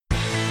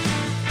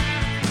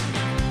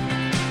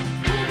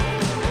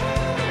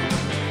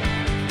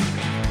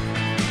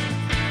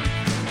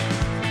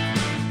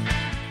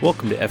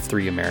Welcome to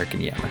F3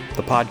 American Yammer,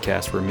 the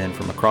podcast where men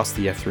from across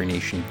the F3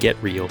 nation get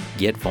real,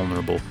 get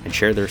vulnerable, and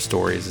share their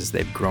stories as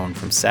they've grown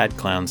from sad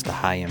clowns to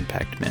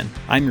high-impact men.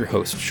 I'm your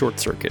host, Short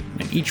Circuit,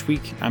 and each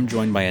week I'm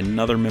joined by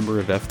another member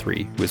of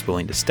F3 who is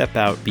willing to step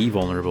out, be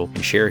vulnerable,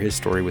 and share his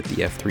story with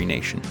the F3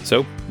 nation.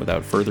 So,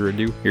 without further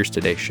ado, here's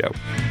today's show.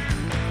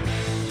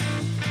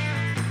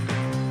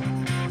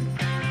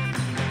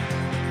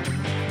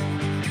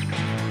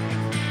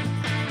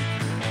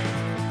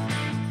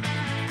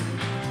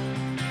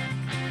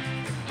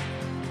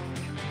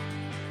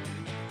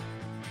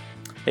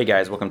 Hey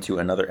guys, welcome to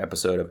another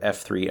episode of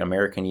F3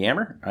 American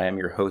Yammer. I am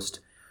your host,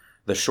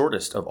 the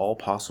shortest of all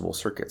possible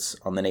circuits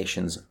on the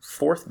nation's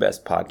fourth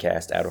best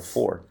podcast out of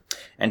four.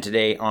 And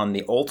today on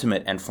the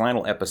ultimate and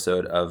final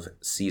episode of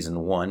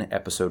Season 1,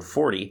 Episode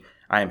 40,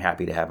 I am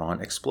happy to have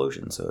on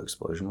Explosion. So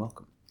Explosion,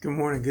 welcome. Good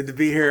morning. Good to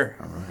be here.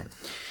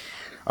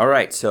 All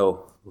right,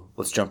 so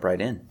let's jump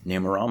right in.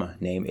 Namerama,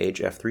 name,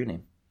 age, F3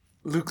 name.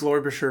 Luke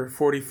Leubischer,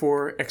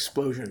 44,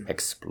 Explosion.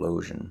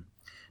 Explosion.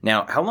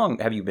 Now, how long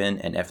have you been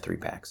in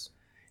F3 PAX?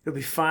 It'll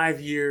be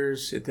 5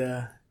 years at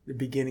the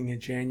beginning of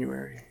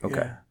January. Okay.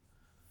 Yeah.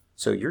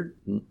 So you're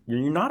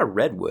not a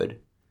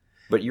redwood,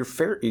 but you're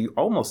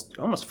almost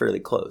fairly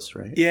close,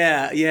 right?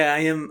 Yeah, I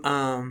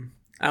am.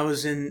 I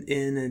was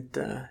in at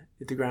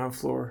the ground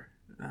floor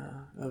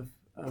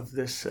of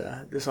this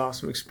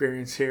awesome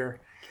experience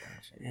here,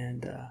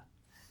 and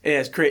yeah,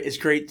 it's great. It's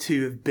great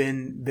to have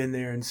been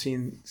there and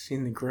seen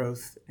the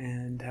growth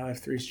and how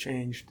F3's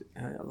changed.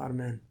 A lot of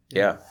men.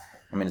 Yeah.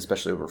 I mean,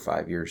 especially over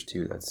 5 years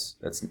too. That's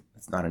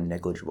not a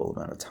negligible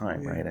amount of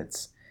time, right?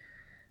 It's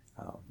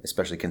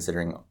especially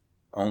considering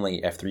only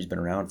F3's been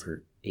around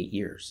for 8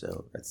 years,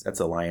 so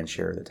that's a lion's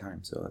share of the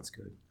time. So that's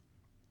good.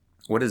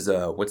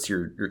 What's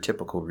your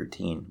typical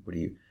routine?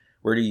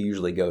 Where do you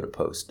usually go to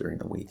post during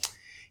the week?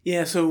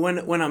 Yeah, so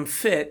when I'm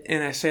fit,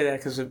 and I say that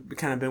because I've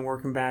kind of been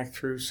working back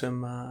through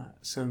some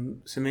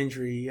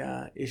injury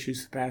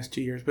issues the past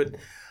 2 years, but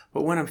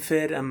when I'm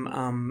fit,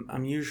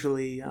 I'm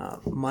usually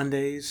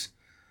Mondays.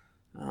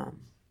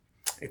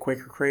 At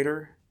Quaker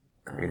Crater.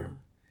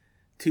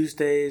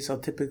 Tuesdays I'll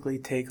typically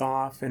take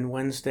off, and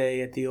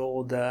Wednesday at the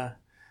old the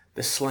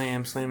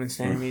Slam and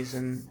Sammy's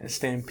and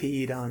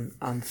Stampede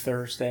on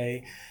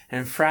Thursday,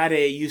 and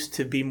Friday used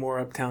to be more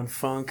Uptown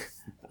Funk,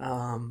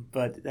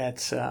 but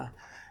that's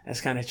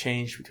kind of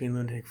changed between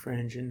Lunatic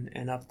Fringe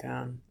and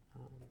Uptown.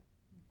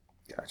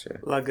 Gotcha.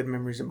 A lot of good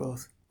memories in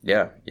both.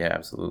 Yeah,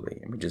 absolutely.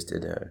 And we just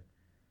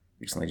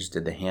recently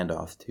did the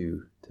handoff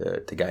to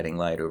Guiding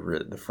Light over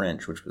at the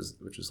French, which was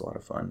a lot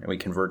of fun, and we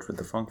converged with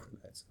the funk for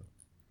that. So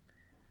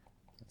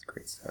that's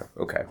great stuff.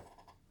 Okay,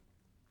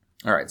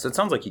 all right. So it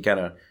sounds like you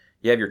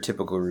have your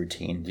typical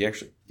routine. Do you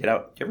actually get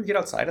out? Do you ever get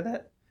outside of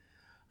that?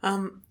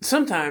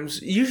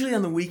 Sometimes. Usually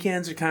on the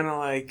weekends are kind of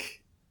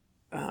like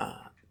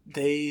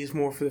days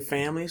more for the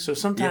family. So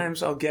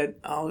sometimes I'll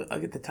get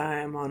the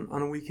time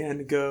on a weekend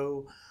to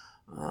go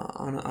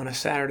on a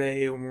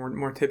Saturday, or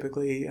more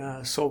typically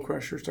Soul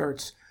Crusher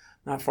starts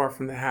not far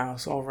from the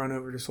house. I'll run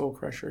over to Soul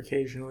Crusher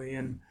occasionally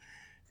and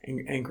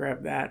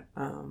grab that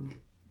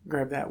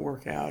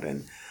workout.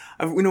 And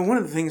one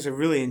of the things I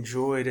really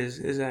enjoyed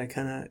is I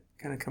kind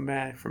of come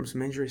back from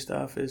some injury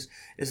stuff is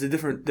the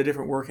different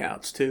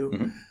workouts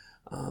too.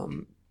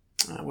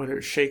 Mm-hmm. Whether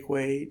it's shake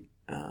weight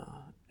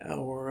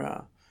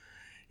or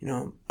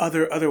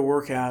other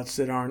workouts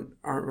that aren't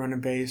running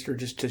based, or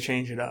just to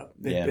change it up.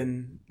 They've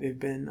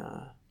been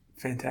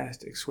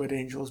fantastic. Sweat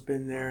Angel's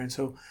been there, and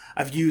so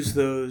I've used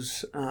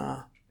those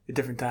at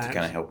different times to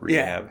kind of help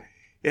rehab.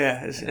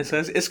 Yeah. And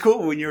so it's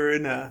cool when you're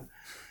in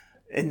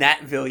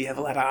Natville. You have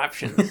a lot of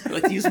options. I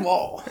like to use them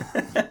all.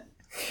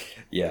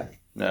 Yeah,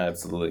 no,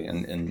 absolutely.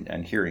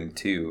 And hearing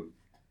too,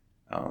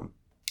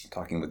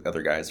 talking with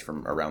other guys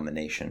from around the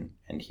nation,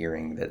 and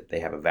hearing that they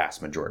have a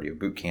vast majority of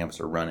boot camps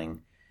are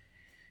running.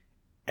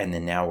 And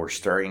then now we're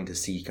starting to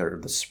see kind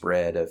of the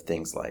spread of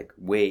things like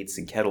weights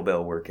and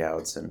kettlebell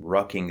workouts, and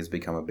rucking has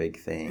become a big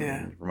thing.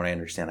 Yeah. From what I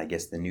understand, I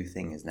guess the new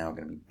thing is now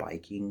going to be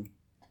biking.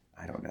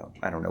 I don't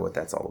know what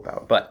that's all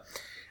about. But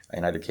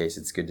in either case,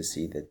 it's good to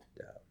see that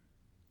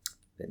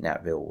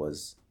Natville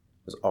was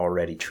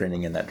already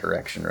trending in that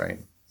direction, right?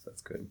 So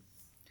that's good.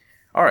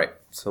 All right,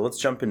 so let's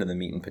jump into the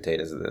meat and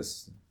potatoes of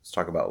this. Let's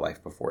talk about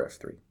life before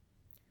F3.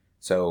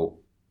 So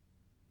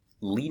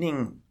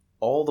leading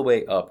all the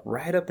way up,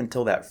 right up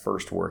until that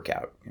first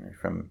workout,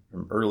 from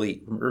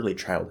early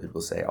childhood,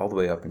 we'll say, all the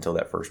way up until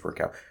that first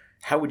workout.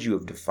 How would you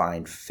have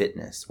defined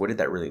fitness? What did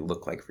that really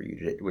look like for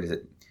you?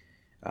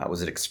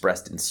 Was it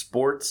expressed in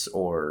sports,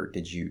 or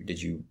did you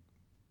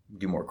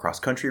do more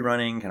cross country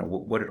running? Kind of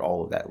what did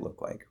all of that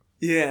look like?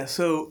 Yeah,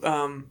 so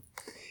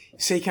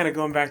say kind of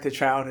going back to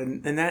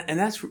childhood, and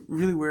that's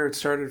really where it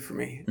started for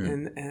me,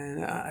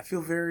 and I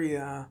feel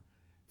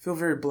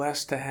very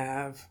blessed to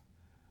have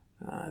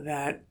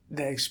that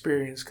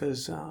experience,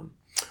 because when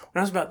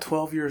I was about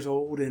 12 years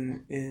old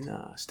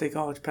in State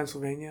College,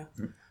 Pennsylvania,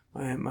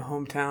 my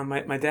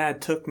hometown, my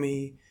dad took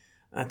me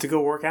to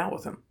go work out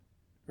with him,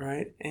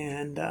 right?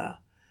 And that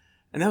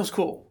was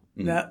cool.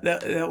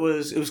 It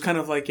was kind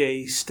of like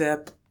a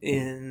step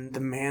in the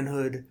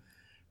manhood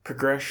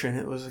progression,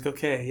 it was like,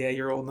 okay, yeah,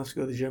 you're old enough to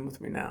go to the gym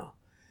with me now.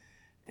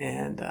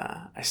 And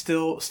I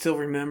still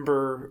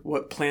remember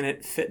what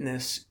Planet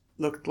Fitness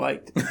looked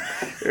like,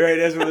 right?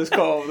 As it was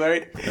called,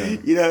 right?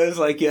 It was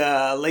like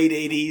late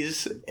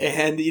 '80s,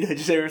 and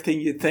just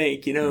everything you'd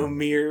think,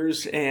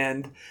 mirrors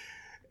and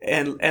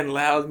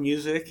loud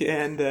music.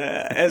 And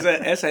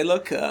as I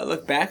look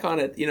back on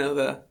it,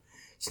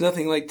 it's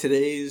nothing like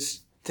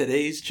today's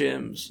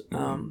gyms.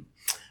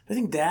 I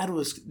think Dad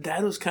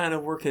was kind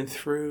of working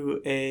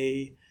through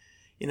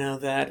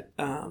that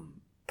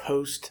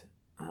post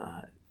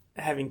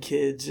having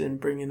kids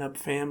and bringing up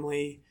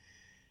family,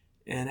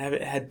 and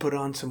had put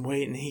on some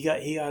weight, and he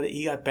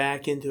got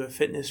back into a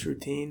fitness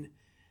routine,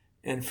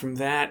 and from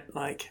that,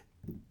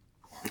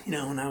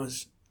 when I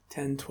was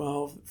 10,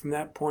 12, from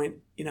that point,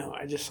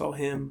 I just saw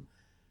him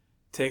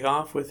take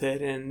off with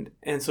it,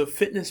 and so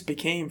fitness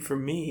became for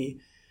me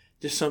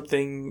just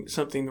something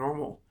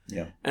normal.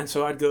 Yeah. And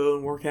so I'd go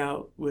and work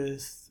out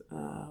with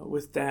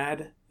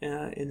Dad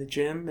in the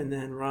gym, and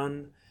then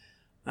run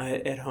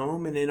at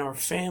home. And in our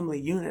family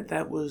unit,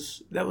 that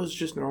was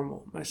just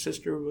normal. My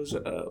sister was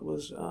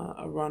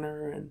a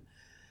runner, and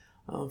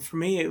for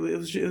me, it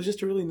was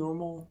just a really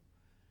normal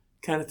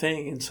kind of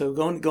thing. And so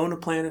going to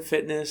Planet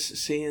Fitness,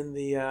 seeing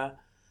the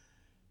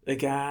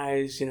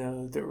guys,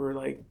 that were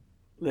like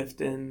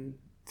lifting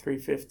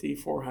 350,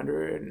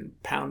 400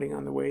 and pounding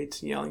on the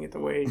weights and yelling at the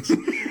weights.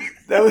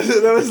 that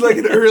was like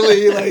an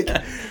early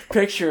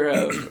picture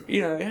of,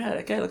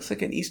 that guy looks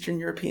like an Eastern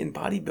European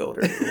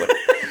bodybuilder.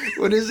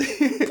 What is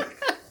he?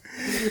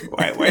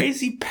 Why is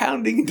he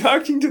pounding and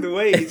talking to the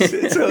weights?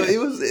 And so it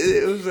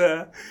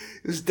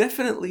was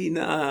definitely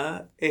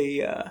the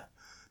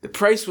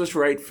price was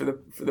right for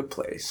the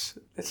place.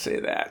 Let's say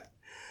that.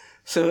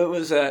 So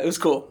it was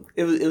cool.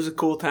 It was a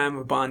cool time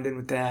of bonding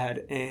with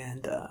Dad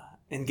and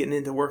getting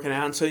into working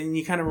out. And so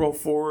you kind of roll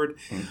forward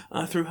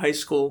through high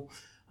school.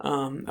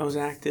 I was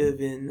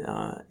active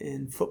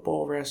in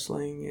football,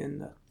 wrestling,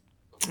 and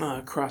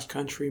cross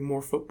country,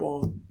 more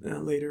football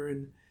later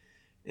in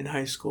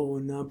high school,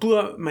 and blew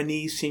out my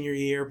knee senior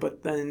year.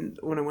 But then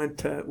when I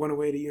went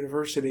away to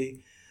university,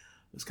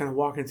 I was kind of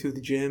walking through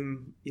the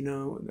gym,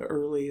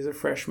 early as a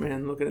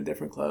freshman, looking at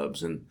different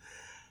clubs, and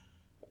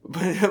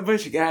a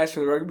bunch of guys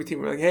from the rugby team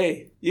were like,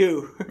 "Hey,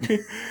 you!"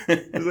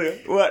 I was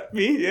like, "What,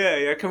 me?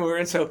 Yeah, come over."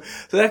 And so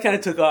that kind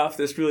of took off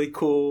this really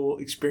cool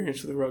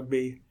experience with the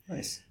rugby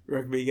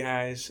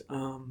guys,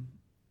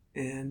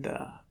 and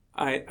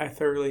I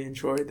thoroughly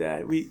enjoyed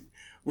that. We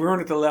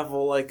weren't at the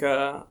level of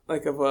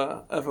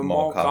a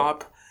mall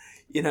cop,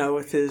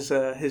 with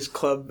his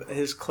club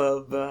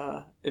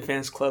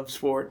advanced club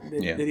sport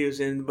that he was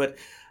in. But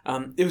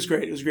it was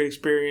great. It was a great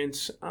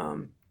experience.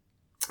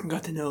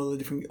 Got to know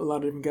a lot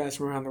of different guys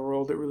from around the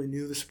world that really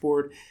knew the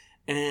sport,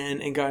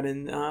 and got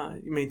in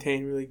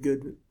maintained really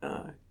good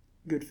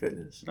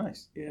fitness.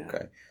 Nice. Yeah.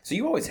 Okay. So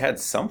you always had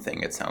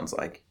something. It sounds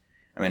like.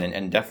 I mean,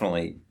 and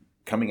definitely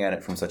coming at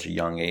it from such a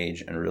young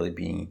age and really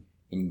being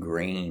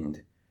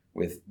ingrained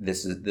with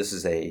this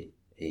is a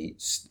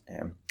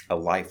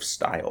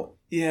lifestyle.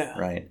 Yeah.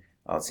 Right.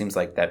 It seems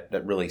like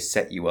that really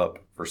set you up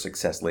for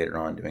success later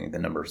on, doing the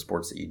number of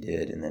sports that you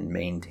did, and then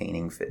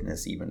maintaining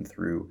fitness even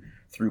through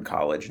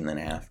college and then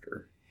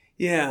after.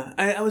 Yeah,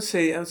 I would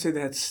say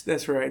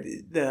that's right.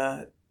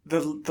 The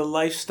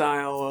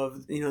lifestyle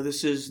of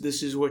this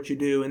is what you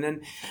do, and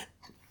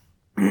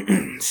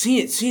then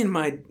seeing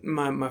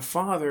my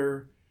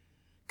father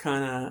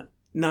kind of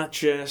not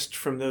just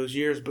from those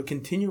years, but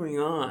continuing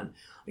on,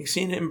 like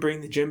seeing him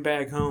bring the gym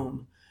bag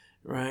home,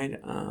 right,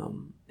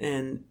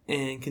 and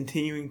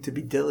continuing to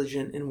be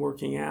diligent in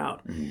working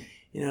out. Mm-hmm.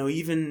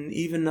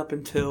 Even up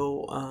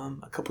until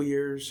a couple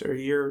years or a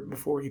year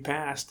before he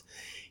passed,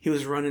 he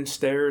was running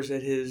stairs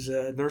at his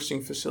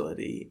nursing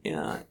facility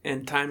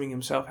and timing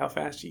himself how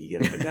fast he could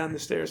get up and down the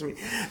stairs. I mean,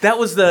 that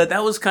was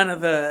kind of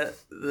the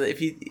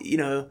if you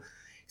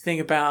think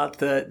about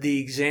the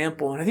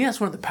example, and I think that's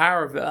one of the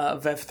power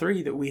of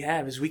F3 that we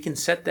have, is we can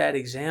set that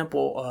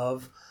example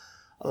of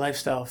a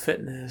lifestyle of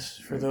fitness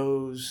for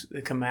those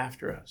that come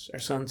after us, our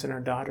sons and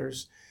our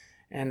daughters,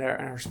 and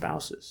our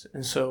spouses.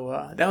 And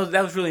so that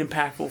was really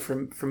impactful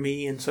for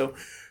me. And so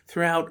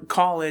throughout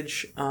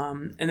college,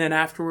 and then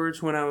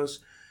afterwards when I was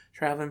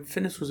traveling,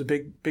 fitness was a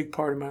big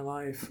part of my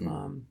life.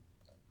 Mm-hmm.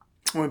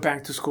 I went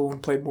back to school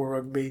and played more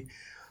rugby,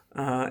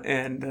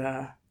 and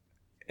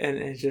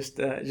it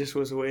just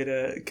was a way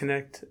to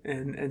connect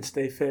and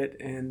stay fit.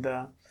 And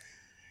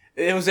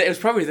it was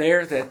probably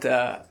there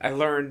that I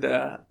learned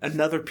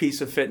another piece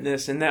of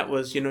fitness, and that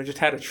was just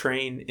how to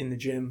train in the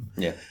gym.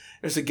 Yeah.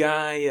 There's a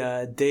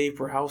guy, Dave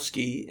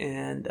Brahowski,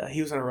 and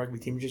he was on a rugby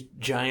team, just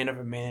giant of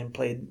a man,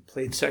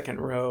 played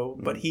second row.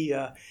 But he's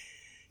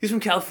from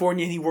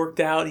California, and he worked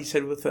out, he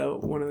said, with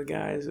one of the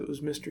guys. It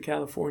was Mr.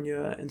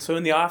 California. And so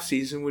in the off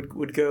season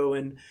would go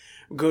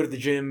to the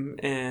gym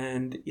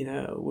and,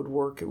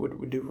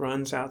 would do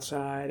runs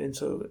outside. And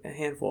so a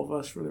handful of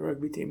us from the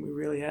rugby team, we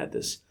really had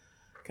this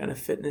kind of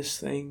fitness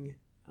thing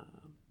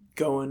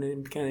going,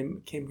 and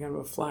became kind of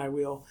a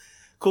flywheel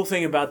cool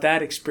thing about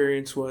that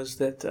experience was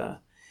that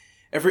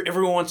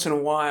every once in a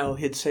while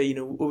he'd say,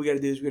 what we got to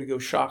do is we got to go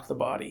shock the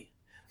body.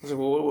 I was like,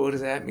 well, what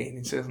does that mean?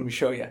 He says, let me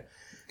show you.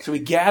 So we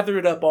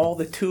gathered up all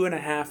the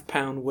 2.5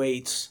 pound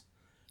weights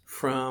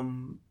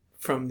from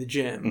the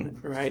gym,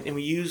 right? And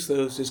we used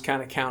those as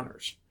kind of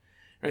counters,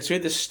 right? So we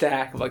had this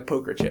stack of like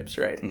poker chips,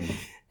 right?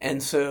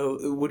 And so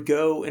would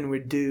go and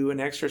would do an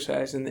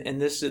exercise, and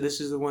this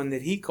is the one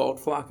that he called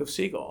Flock of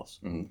Seagulls.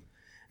 And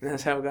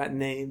that's how it got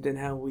named, and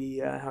how we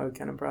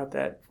kind of brought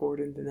that forward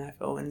into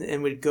NAFL,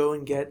 and would go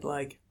and get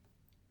like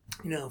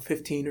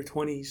 15 or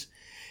 20s,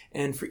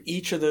 and for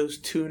each of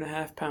those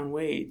 2.5 pound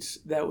weights,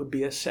 that would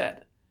be a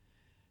set.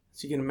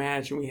 So you can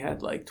imagine we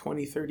had like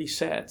 20, 30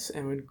 sets,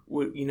 and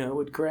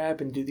would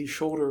grab and do these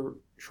shoulder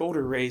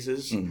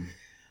raises,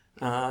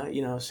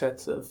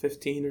 sets of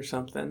 15 or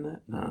something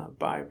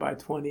by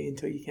 20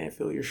 until you can't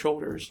feel your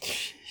shoulders.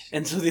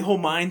 And so the whole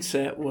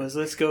mindset was,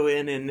 let's go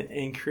in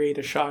and create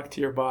a shock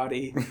to your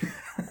body.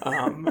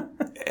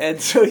 And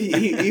so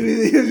he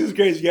was just a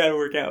crazy guy to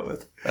work out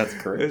with. That's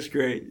great. It was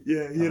great.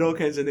 Yeah, he had all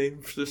kinds of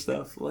names for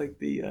stuff, like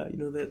the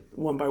that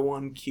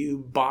 1x1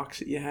 cube box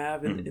that you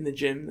have in the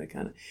gym. That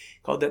kind of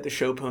called that the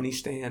show pony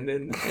stand,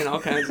 and all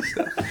kinds of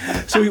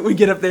stuff. So we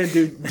get up there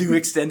and do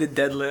extended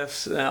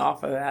deadlifts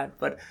off of that.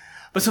 But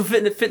so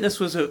fitness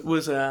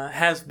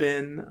has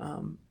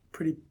been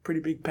pretty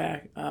big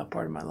part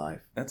of my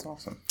life. That's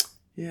awesome.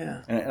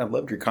 Yeah, and I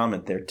loved your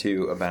comment there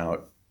too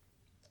about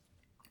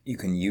you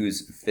can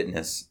use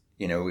fitness.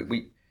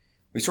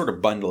 We sort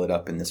of bundle it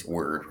up in this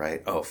word,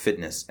 right? Oh,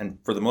 fitness. And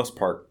for the most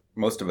part,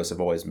 most of us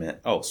have always meant,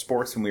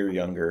 sports when we were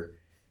younger,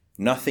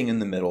 nothing in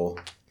the middle,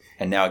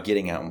 and now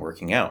getting out and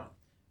working out.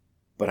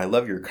 But I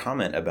love your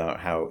comment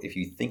about how if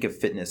you think of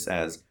fitness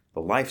as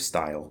the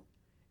lifestyle,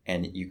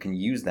 and you can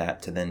use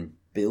that to then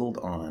build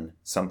on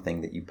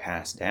something that you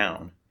pass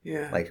down,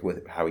 like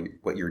with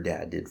what your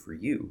dad did for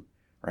you,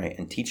 right?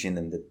 And teaching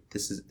them that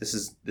this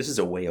is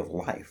a way of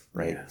life,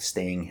 right? Yeah.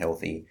 Staying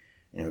healthy,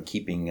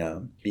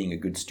 keeping being a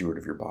good steward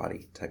of your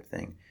body type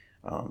thing.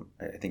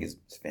 I think is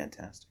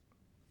fantastic.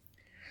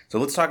 So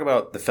let's talk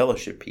about the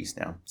fellowship piece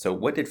now. So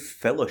what did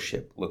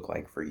fellowship look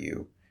like for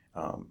you?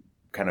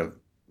 Kind of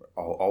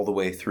all the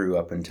way through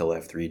up until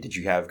F3. Did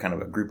you have kind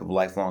of a group of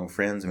lifelong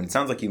friends? I mean, it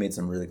sounds like you made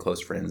some really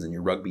close friends in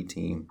your rugby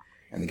team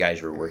and the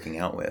guys you were working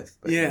out with.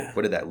 But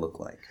what did that look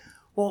like?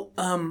 Well,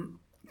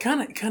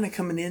 kind of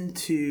coming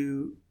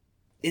into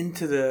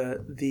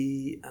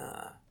the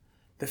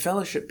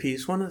fellowship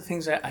piece. One of the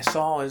things that I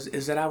saw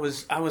is that I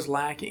was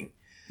lacking.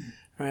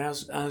 Right, I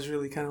was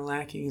really kind of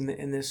lacking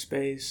in this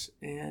space,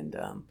 and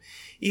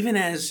even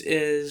as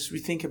we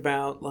think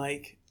about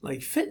like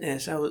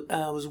fitness, I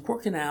was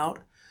working out.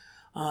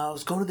 I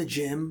was going to the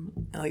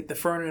gym. Like the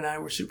Fern and I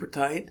were super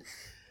tight,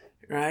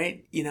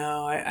 right?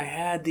 I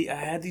had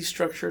these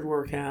structured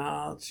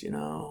workouts.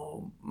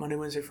 Monday,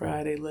 Wednesday,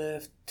 Friday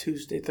lift,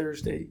 Tuesday,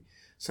 Thursday,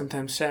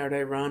 sometimes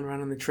Saturday run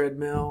on the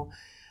treadmill,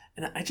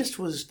 and I just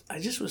was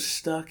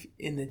stuck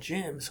in the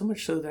gym so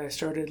much so that I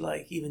started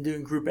like even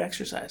doing group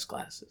exercise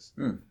classes.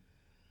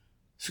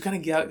 So kind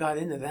of got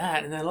into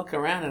that, and I look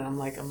around and I'm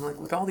like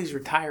with all these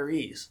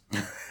retirees,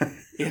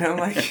 I'm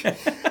like,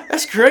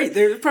 that's great.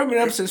 They're probably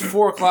been up since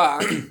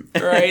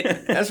 4:00, right?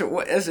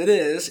 As it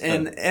is,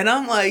 and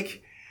I'm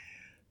like,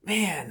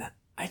 man,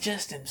 I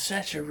just am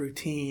such a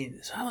routine.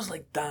 So I was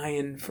like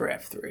dying for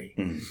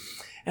F3,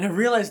 and I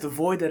realized the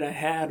void that I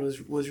had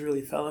was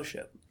really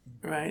fellowship,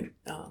 right?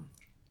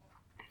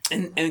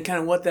 And kind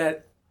of what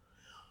that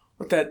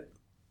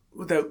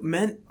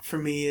meant for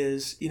me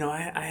is,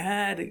 I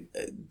had a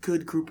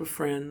good group of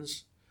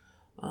friends,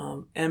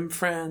 M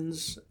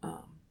friends,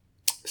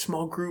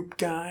 small group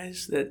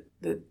guys that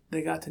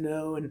they got to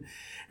know, and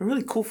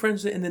really cool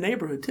friends in the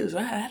neighborhood too. So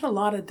I had a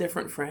lot of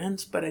different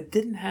friends, but I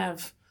didn't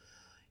have,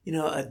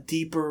 a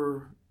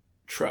deeper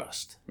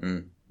trust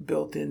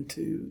built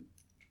into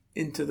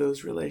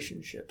those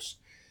relationships.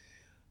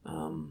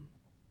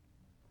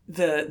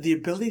 The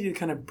ability to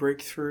kind of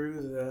break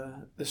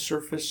through the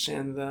surface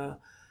and the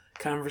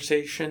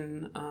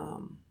conversation.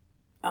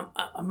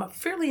 I'm a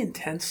fairly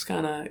intense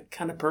kind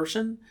of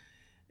person,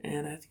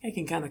 and I think I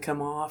can kind of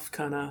come off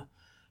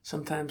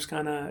sometimes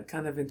kind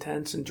of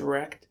intense and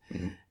direct.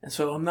 And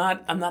so I'm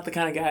not the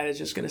kind of guy that's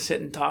just going to sit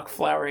and talk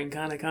flowering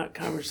kind of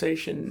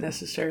conversation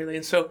necessarily.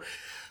 And so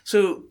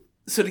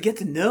to get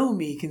to know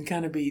me can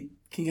kind of be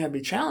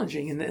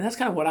challenging, and that's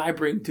kind of what I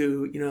bring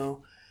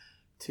to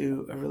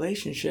to a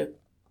relationship.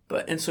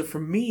 And so for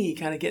me,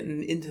 kind of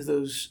getting into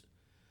those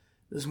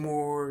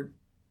more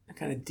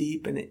kind of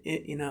deep and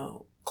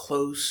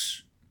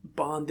close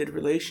bonded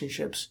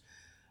relationships,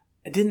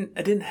 I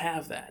didn't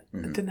have that.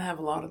 I didn't have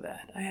a lot of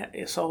that.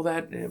 I saw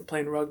that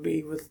playing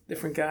rugby with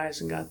different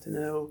guys and got to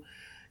know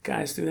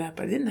guys through that,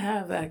 but I didn't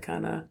have that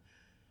kind of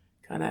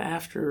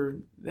after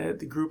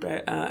the group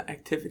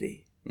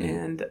activity.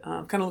 And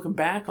kind of looking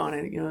back on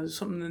it, it's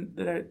something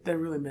that I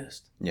really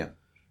missed. Yeah,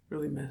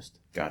 really missed.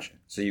 Gotcha.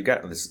 So you've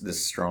got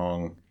this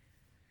strong.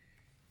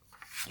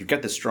 You've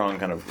got this strong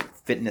kind of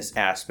fitness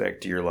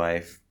aspect to your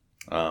life,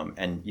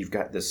 and you've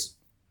got this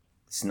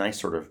nice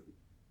sort of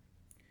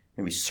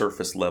maybe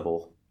surface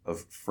level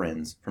of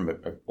friends from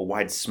a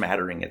wide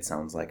smattering, it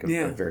sounds like,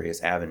 of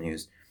various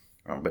avenues,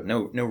 but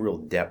no real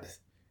depth.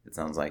 It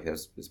sounds like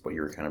that's what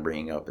you were kind of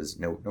bringing up, is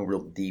no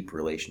real deep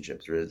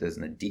relationships. There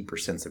isn't a deeper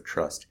sense of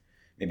trust.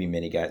 Maybe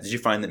many guys. Did you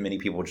find that many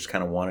people just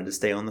kind of wanted to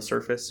stay on the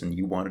surface, and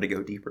you wanted to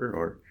go deeper,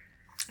 or?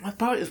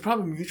 It's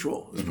probably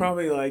mutual. It's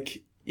probably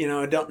like,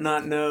 I don't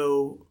not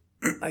know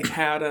like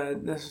how to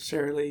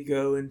necessarily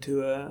go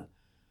into a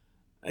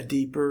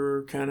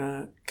deeper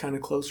kind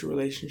of closer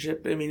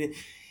relationship. I mean,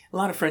 a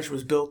lot of friendship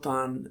was built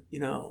on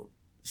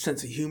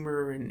sense of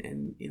humor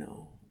and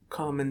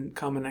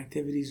common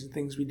activities and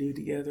things we do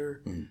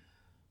together.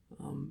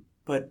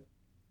 But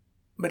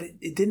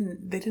it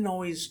didn't. They didn't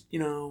always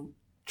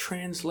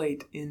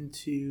translate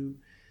into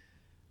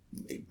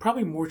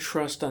probably more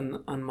trust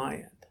on my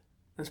end.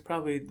 That's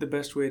probably the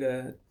best way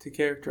to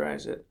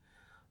characterize it.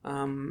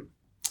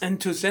 And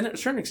to a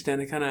certain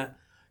extent, it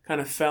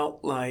kind of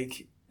felt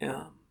like,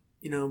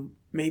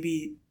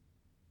 maybe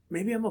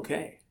I'm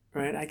okay,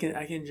 right? I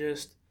can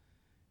just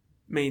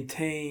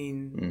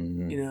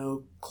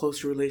maintain,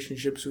 closer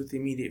relationships with the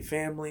immediate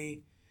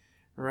family,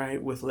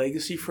 right? With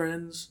legacy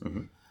friends.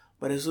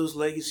 But as those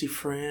legacy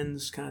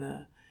friends kind of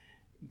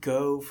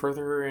go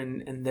further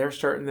and they're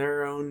starting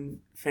their own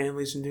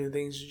families and doing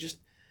things, just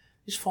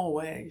fall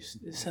away.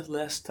 Just have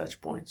less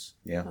touch points.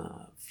 Yeah.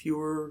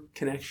 Fewer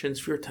connections,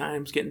 fewer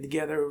times getting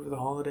together over the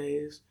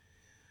holidays.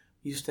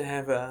 We used to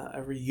have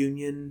a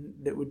reunion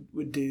that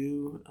would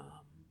do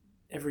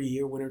every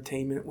year,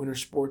 winter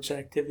sports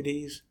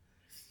activities.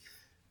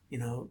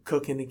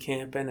 Cooking and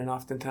camping, and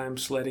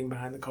oftentimes sledding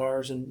behind the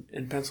cars in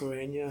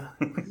Pennsylvania,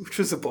 which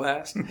was a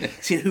blast.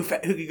 Seeing who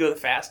could go the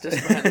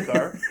fastest behind the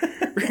car.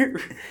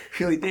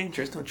 Really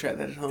dangerous. Don't try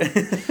that at home.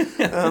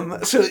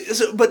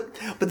 But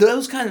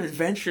those kind of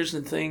adventures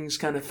and things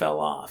kind of fell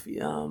off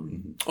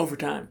over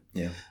time.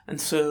 Yeah. And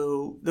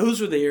so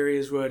those were the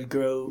areas where I'd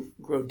grow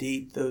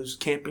deep. Those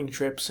camping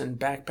trips and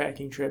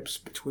backpacking trips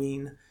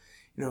between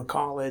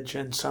college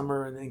and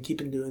summer, and then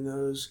keeping doing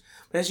those.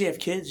 But as you have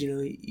kids, you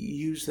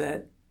use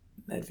that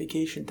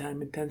vacation time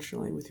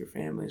intentionally with your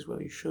family as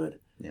well. You should.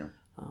 Yeah.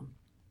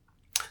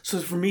 So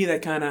for me,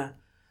 that kind of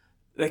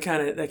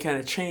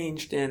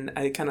changed, and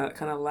I kind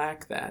of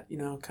lacked that.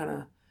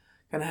 Kind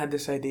of had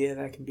this idea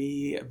that I can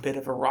be a bit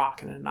of a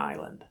rock and an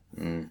island.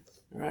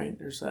 Right?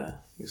 There's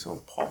this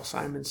old Paul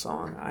Simon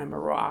song, "I'm a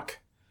rock,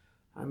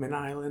 I'm an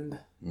island,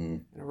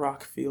 and a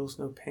rock feels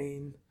no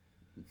pain,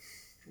 and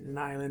an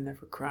island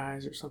never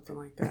cries," or something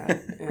like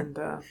that. And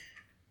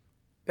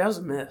that was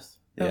a myth.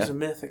 That was a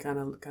myth I kind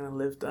of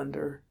lived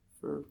under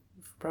for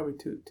probably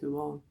too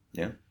long.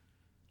 Yeah,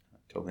 I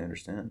totally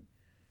understand.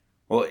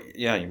 Well,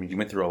 yeah, you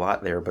went through a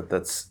lot there, but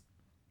that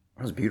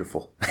was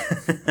beautiful.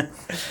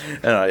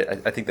 And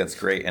I think that's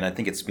great, and I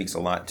think it speaks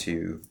a lot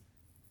to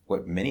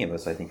what many of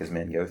us, I think, as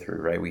men go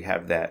through. Right, we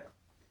have that.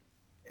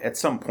 At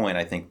some point,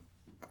 I think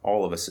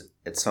all of us,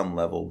 at some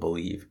level,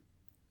 believe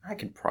I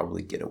could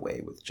probably get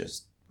away with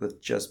just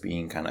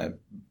being kind of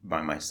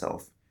by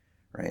myself.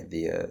 Right,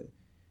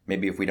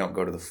 maybe if we don't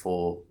go to the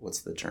full,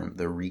 what's the term?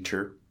 The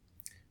reacher,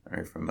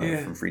 right, from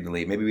Free to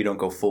Lead. Maybe we don't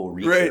go full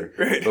reacher,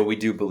 right. But we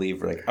do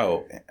believe we're like,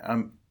 oh,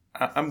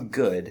 I'm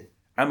good.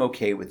 I'm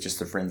okay with just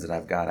the friends that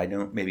I've got. I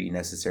don't maybe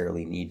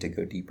necessarily need to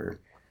go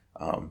deeper.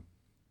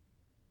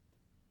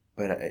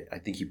 But I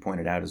think you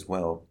pointed out as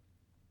well,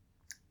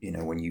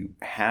 when you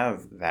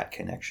have that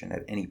connection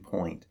at any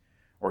point,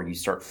 or you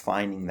start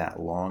finding that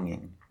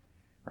longing,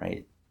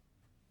 right?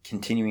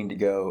 Continuing to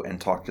go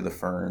and talk to the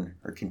fern,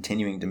 or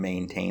continuing to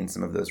maintain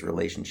some of those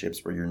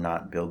relationships where you're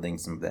not building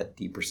some of that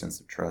deeper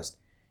sense of trust,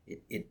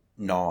 it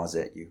gnaws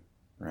at you,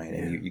 right?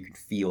 Yeah. And you can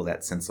feel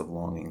that sense of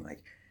longing,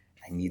 like,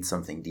 I need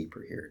something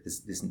deeper here.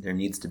 There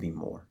needs to be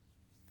more.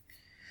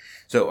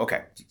 So,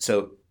 okay.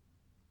 So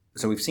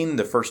we've seen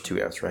the first two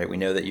F's, right? We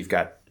know that you've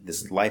got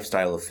this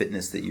lifestyle of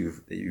fitness that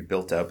you've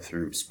built up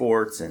through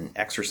sports and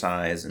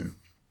exercise, and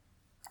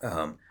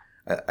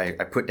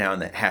I put down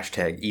the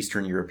hashtag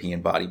Eastern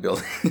European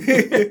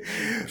bodybuilding.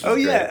 Oh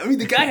yeah, great. I mean,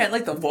 the guy had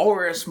like the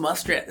walrus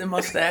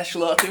mustache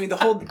look. I mean, the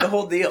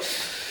whole deal.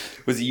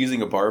 Was he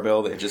using a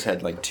barbell that just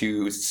had like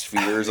two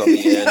spheres on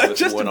the end with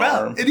just one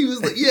arm? And he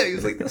was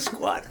like the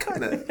squat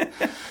kind of.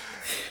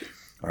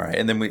 All right,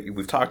 and then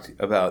we've talked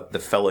about the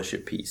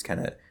fellowship piece.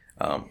 Kind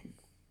of,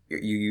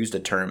 you used a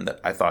term that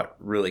I thought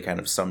really kind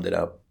of summed it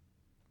up,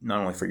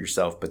 not only for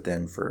yourself but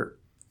then for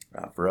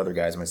other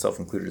guys, myself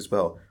included as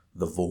well.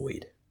 The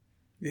void.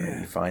 Yeah.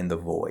 Right? You find the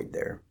void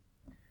there.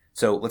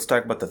 So let's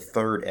talk about the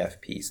third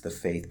F piece, the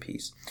faith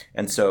piece.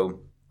 And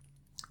so,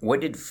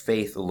 what did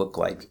faith look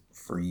like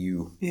for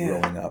you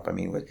growing up? I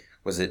mean,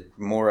 was it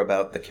more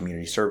about the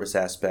community service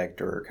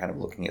aspect, or kind of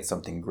looking at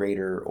something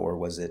greater, or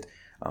was it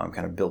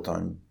kind of built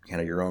on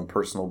kind of your own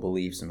personal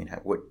beliefs? I mean,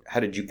 how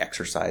did you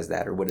exercise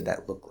that, or what did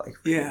that look like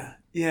for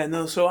you?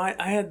 No. So I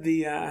had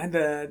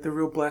the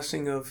real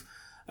blessing of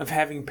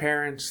having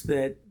parents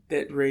that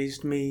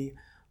raised me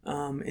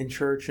in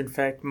church. In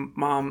fact,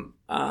 mom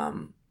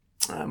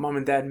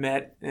and dad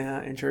met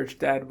in church.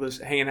 Dad was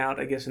hanging out,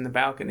 I guess, in the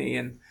balcony,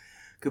 and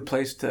good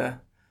place to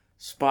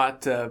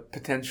spot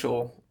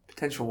potential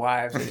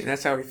wives. And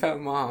that's how we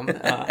found Mom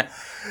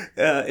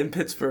in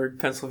Pittsburgh,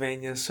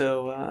 Pennsylvania.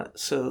 So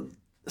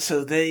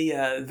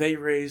they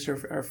raised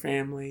our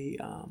family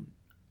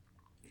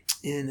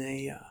in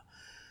a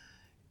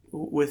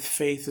with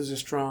faith as a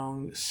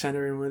strong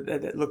center, and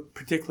that looked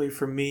particularly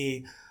for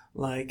me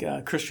like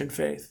Christian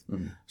faith.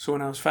 Mm-hmm. So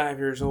when I was 5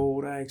 years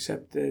old, I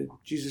accepted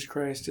Jesus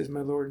Christ as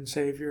my Lord and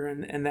Savior,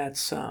 and that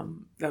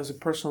was a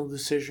personal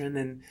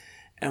decision,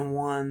 and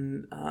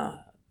one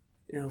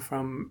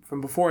from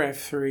before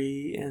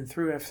F3 and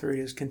through F3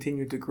 has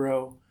continued to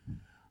grow,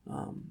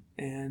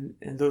 and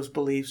those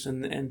beliefs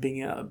and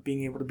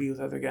being able to be with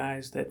other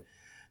guys that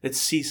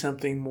see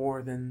something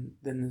more than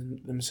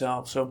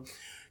themselves. So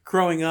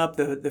growing up,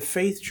 the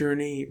faith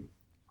journey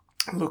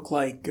looked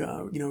like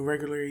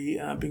regularly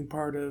being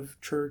part of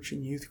church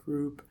and youth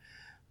group,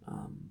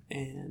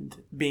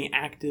 and being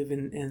active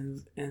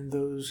in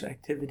those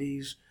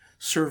activities,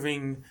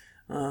 serving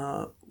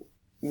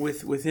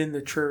within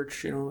the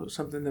church.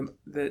 Something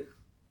that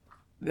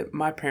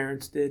my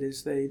parents did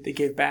is they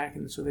gave back,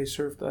 and so they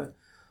served a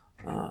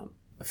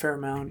fair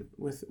amount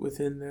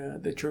within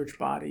the church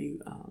body,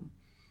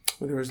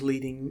 whether it was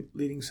leading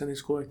Sunday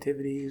school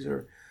activities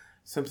or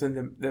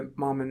something that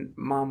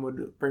mom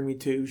would bring me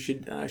to.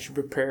 She'd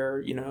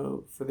prepare,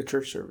 for the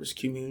church service,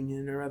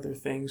 communion or other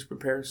things,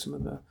 prepare some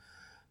of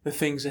the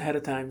things ahead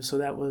of time. So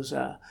that was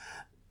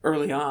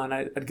early on.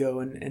 I'd go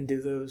and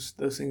do those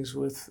things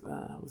with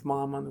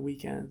Mom on the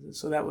weekends. And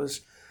so that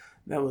was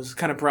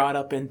kind of brought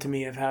up into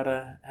me of how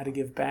to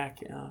give back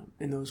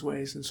in those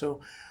ways. And so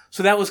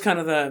that was kind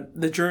of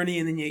the journey.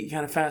 And then you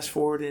kind of fast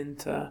forward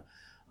into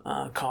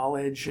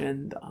college,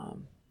 and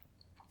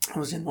I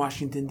was in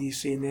Washington,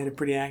 D.C., and they had a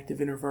pretty active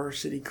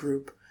InterVarsity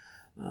group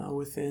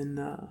within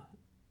the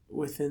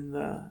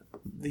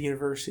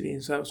university,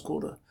 and so that was cool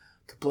to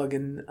plug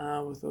in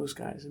with those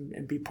guys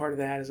and be part of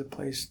that as a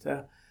place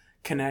to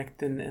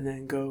connect and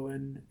then go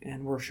and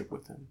worship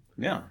with them.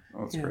 Yeah,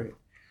 that's great.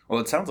 Well,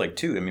 it sounds like,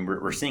 too, I mean,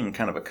 we're seeing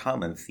kind of a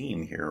common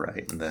theme here,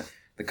 right? And the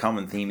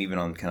common theme, even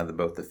on kind of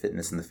both the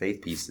fitness and the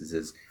faith pieces,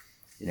 is,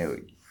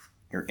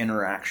 your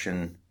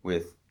interaction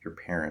with your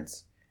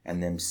parents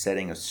and them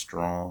setting a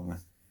strong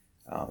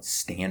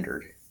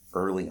standard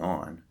early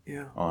on.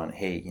 Yeah. On,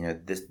 hey,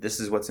 this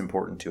is what's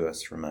important to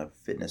us from a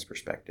fitness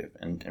perspective,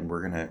 and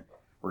we're gonna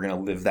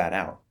live that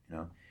out,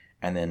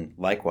 and then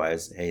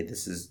likewise, hey,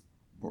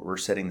 we're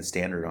setting the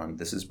standard on,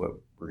 this is what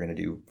we're gonna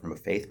do from a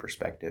faith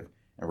perspective,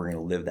 and we're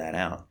gonna live that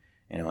out,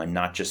 and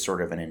not just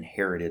sort of an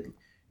inherited,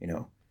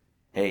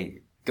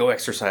 hey, go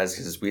exercise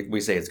because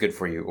we say it's good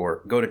for you,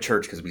 or go to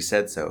church because we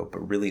said so, but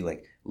really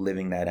like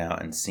living that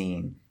out and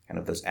seeing kind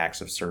of those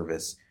acts of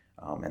service.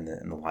 And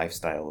the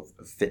lifestyle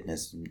of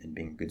fitness and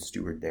being a good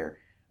steward there.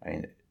 I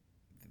mean,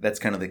 that's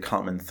kind of the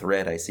common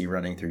thread I see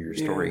running through your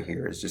story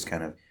here, is just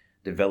kind of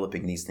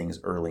developing these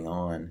things early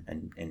on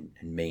and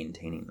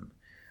maintaining them.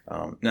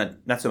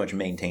 Not so much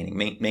maintaining.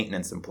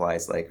 Maintenance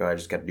implies like, I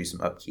just got to do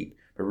some upkeep,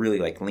 but really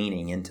like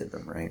leaning into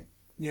them, right?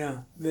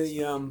 Yeah.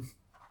 The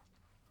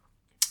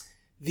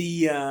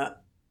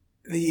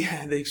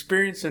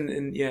experience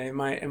in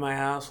my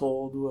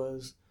household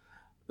was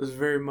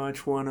very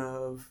much one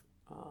of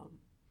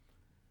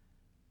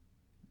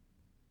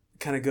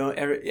kind of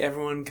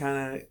everyone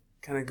kind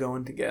of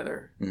going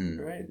together,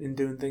 right, and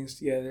doing things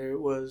together. It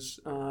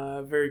was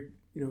very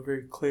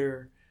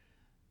clear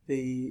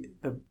the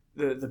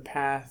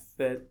path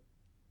that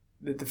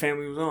the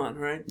family was on,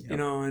 right? Yep.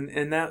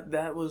 And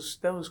that was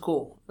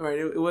cool, right?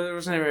 There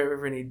was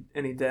never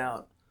any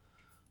doubt.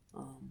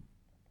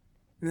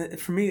 And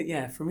for me,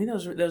 that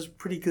was a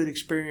pretty good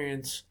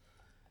experience.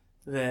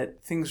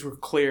 That things were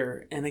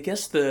clear, and I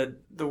guess the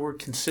word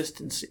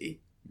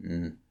consistency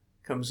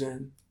comes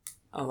in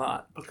a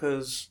lot,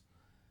 because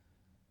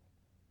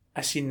I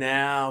see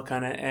now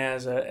kind of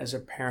as a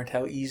parent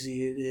how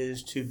easy it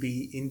is to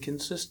be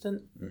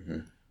inconsistent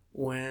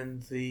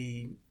when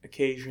the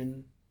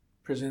occasion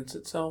presents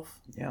itself.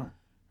 Yeah.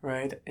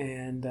 Right.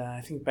 And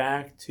I think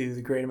back to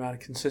the great amount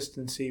of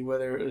consistency,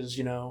 whether it was,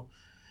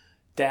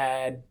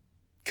 Dad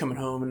coming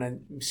home and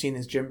I'd seen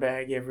his gym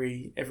bag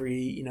every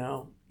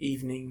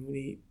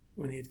evening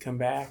when he'd come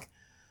back.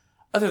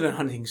 Other than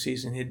hunting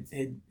season,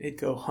 he'd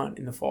go hunt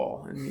in the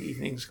fall in the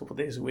evenings, a couple of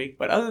days a week.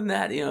 But other than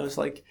that, it's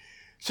like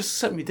it's just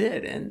something we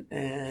did,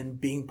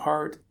 and being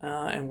part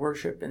and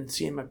worship and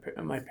seeing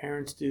my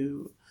parents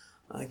do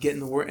get in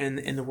the word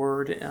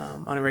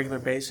on a regular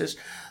basis.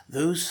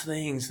 Those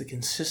things, the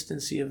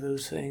consistency of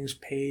those things,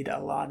 paid a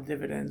lot of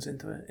dividends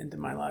into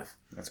my life.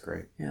 That's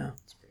great. Yeah.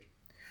 That's great.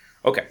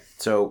 Okay,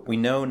 so we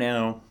know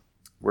now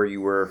where you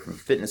were from a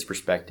fitness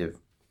perspective.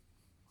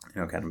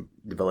 Kind of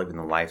developing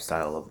the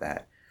lifestyle of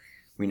that.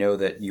 We know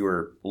that you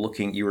were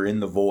in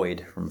the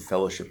void from a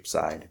fellowship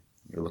side.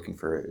 You're looking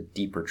for a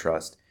deeper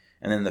trust.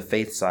 And then the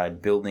faith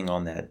side, building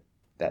on that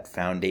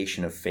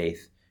foundation of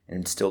faith and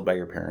instilled by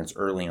your parents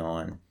early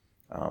on,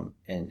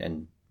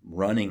 and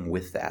running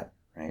with that,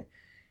 right?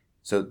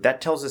 So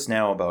that tells us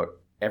now about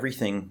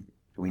everything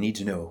we need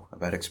to know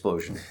about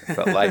Explosion,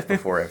 about life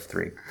before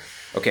F3.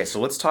 Okay, so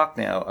let's talk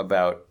now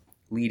about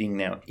leading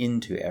now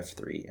into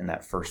F3 in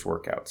that first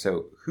workout.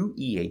 So who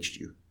EH'd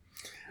you?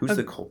 Who's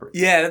the culprit?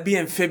 Yeah, that'd be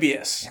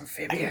Amphibious.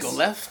 Amphibious. I can go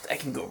left. I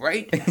can go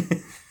right.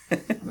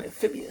 I'm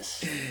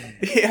Amphibious.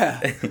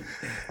 Yeah.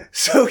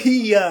 So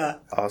he.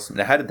 Awesome.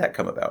 Now, how did that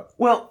come about?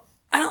 Well,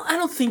 I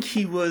don't think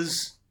he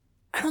was.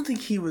 I don't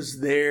think he was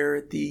there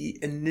at the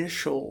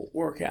initial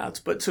workouts,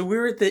 but so we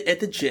were at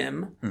the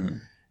gym,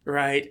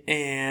 right?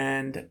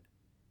 And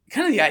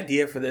kind of the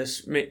idea for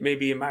this,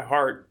 maybe in my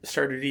heart,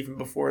 started even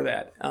before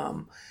that.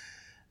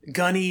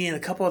 Gunny and a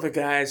couple other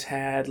guys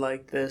had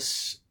like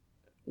this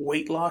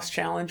weight loss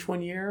challenge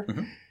one year,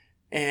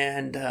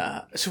 and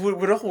so we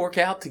would all work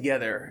out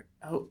together.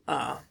 I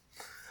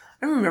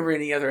don't remember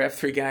any other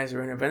F3 guys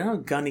were in it, but I know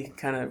Gunny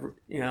kind of,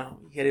 he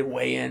had to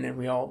weigh in, and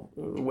we all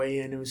weigh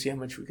in and we see how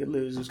much we could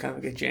lose. It was kind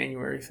of like a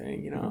January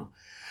thing,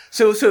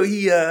 So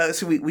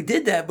we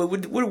did that, but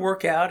we'd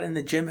work out, and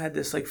the gym had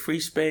this like free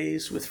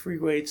space with free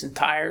weights and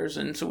tires,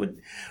 and so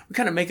we'd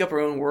kind of make up our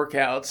own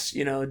workouts,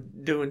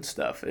 doing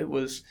stuff. It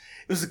was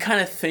the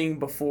kind of thing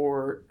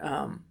before,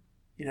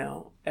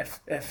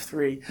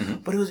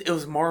 F3, but it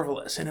was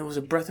marvelous, and it was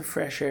a breath of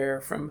fresh air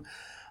from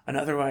an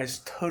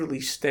otherwise totally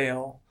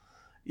stale,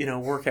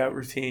 workout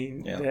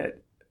routine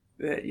that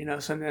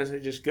sometimes I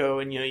just go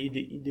and you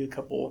do a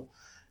couple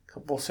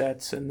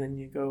sets, and then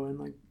you go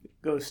and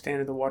go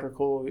stand at the water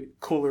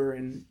cooler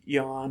and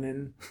yawn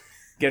and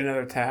get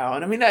another towel.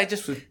 And I mean, I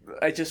just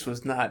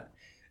was not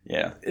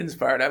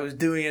inspired. I was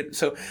doing it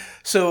a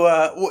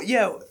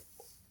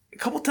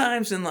couple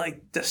times in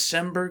like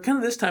December, kind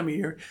of this time of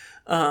year,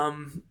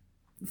 5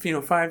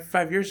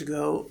 years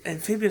ago,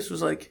 Amphibious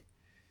was like,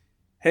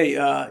 hey,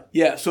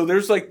 so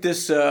there's like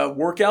this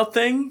workout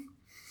thing.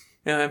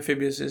 And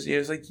Amphibious is,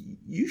 it's like,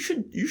 you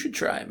should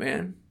try it,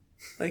 man.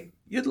 Like,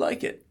 you'd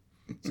like it.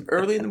 It's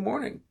early in the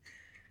morning.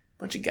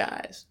 Bunch of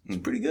guys. It's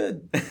pretty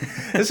good.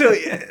 And so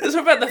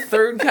about the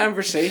third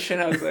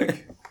conversation, I was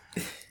like,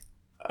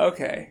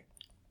 okay.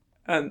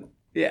 We're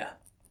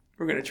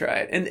going to try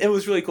it. And it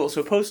was really cool.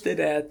 So posted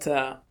at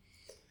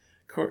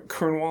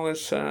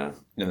Cornwallis. At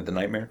the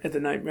Nightmare? At the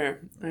Nightmare.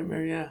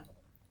 Nightmare, yeah.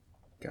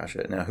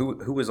 Gotcha. Now,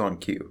 who was on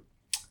cue?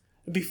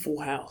 It'd be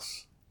Full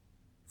House.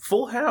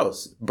 Full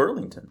House.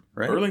 Burlington,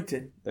 right?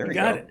 Burlington. There we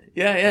got go. it.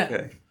 Yeah.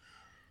 Okay.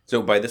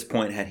 So by this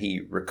point, had he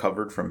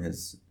recovered from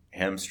his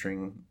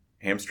hamstring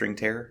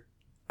tear?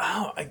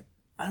 Oh, I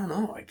don't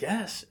know. I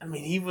guess. I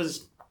mean, he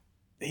was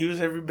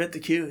every bit the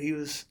cue. He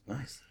was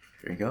nice.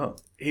 There you go.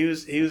 He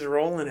was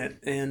rolling it,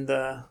 and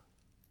I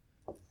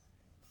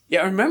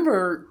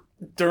remember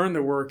during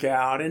the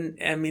workout, and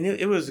I mean,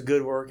 it was a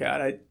good workout.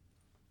 I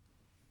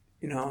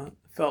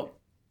felt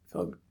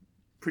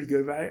pretty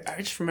good about it.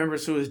 I just remember,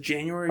 so it was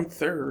January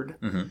 3rd,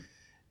 and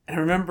I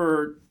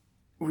remember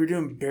we were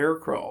doing bear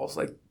crawls,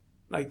 like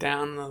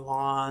down the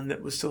lawn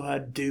that still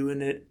had dew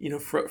in it,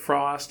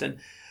 frost. And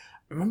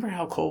I remember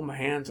how cold my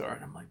hands are.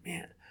 And I'm like,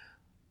 man,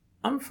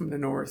 I'm from the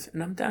north,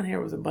 and I'm down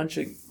here with a bunch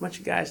of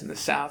guys in the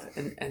south,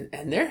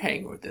 and they're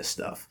hanging with this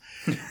stuff.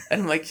 And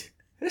I'm like,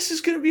 this is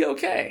going to be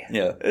okay.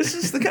 Yeah. This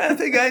is the kind of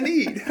thing I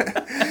need.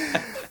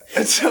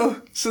 And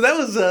so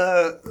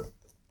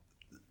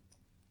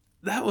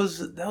that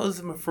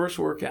was my first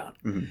workout.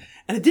 And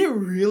I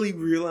didn't really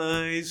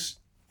realize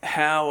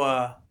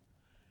how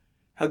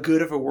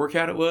good of a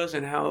workout it was,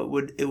 and how it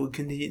would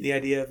continue. The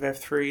idea of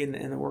F3 and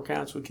the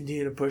workouts would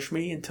continue to push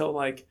me until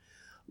like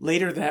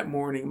later that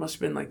morning. It must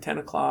have been like 10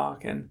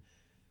 o'clock, and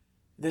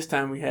this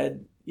time we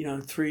had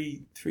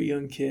three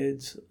young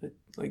kids,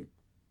 like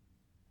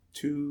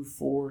 2,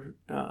 4,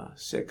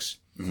 6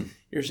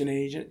 years in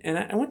age, and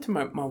I went to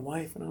my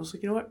wife, and I was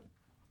like, you know what,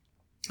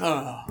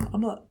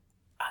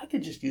 I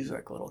could just use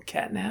like a little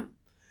cat nap.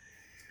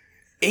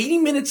 80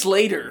 minutes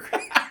later,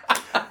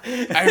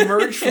 I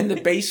emerged from the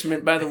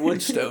basement by the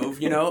wood stove,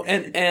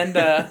 and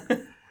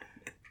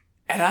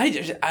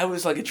I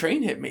was like, a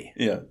train hit me.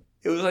 Yeah.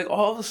 It was like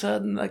all of a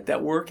sudden, like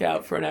that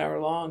workout for an hour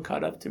long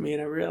caught up to me,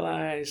 and I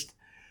realized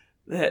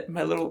that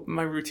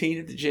my routine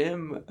at the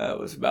gym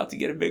was about to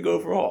get a big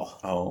overhaul.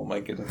 Oh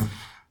my goodness.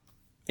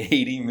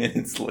 80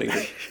 minutes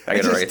later. I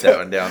gotta write that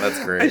one down.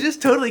 That's great. I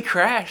just totally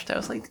crashed. I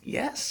was like,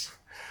 yes.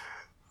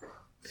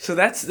 So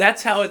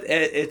that's how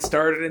it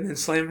started, and then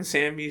Slam and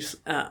Sammy's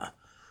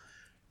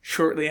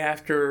shortly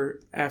after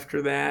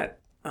that,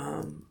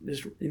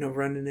 just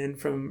running in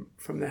from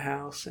the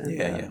house,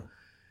 and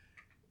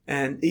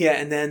and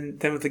then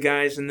with the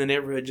guys in the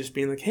neighborhood just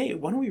being like, hey,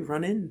 why don't we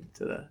run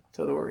into the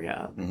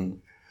workout?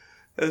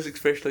 That was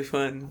especially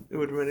fun. It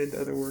would run into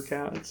other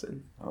workouts,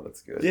 and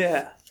that's good.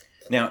 Yeah.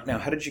 Now,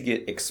 how did you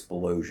get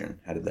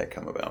Explosion? How did that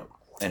come about?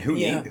 And who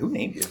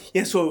named you?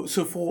 Yeah, so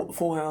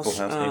Full House.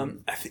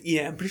 I'm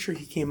pretty sure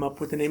he came up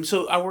with the name.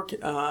 So I work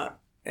at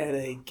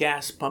a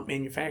gas pump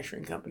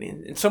manufacturing company,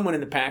 and someone in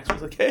the PAX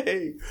was like,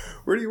 "Hey,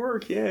 where do you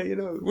work? Yeah,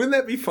 wouldn't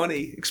that be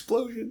funny?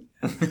 Explosion."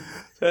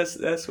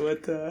 that's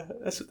what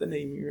the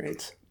name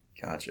writes.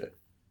 Gotcha.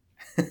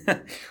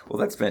 Well,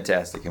 that's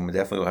fantastic, and we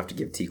definitely will have to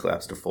give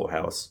T-claps to Full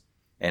House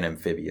and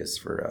Amphibious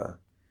for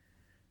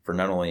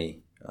not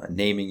only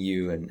naming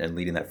you and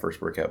leading that first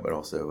workout, but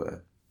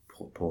also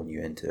pulling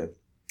you into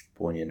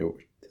pulling you into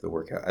the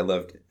workout. I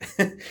loved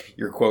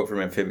your quote from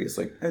Amphibious,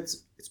 like,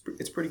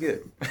 it's pretty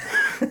good.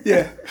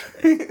 Yeah.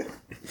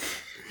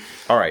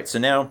 All right, so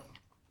now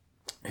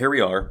here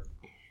we are.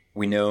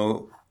 We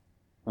know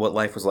what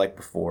life was like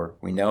before.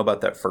 We know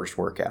about that first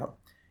workout,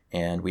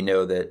 and we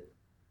know that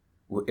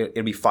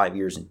it'll be 5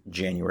 years in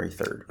January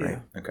 3rd,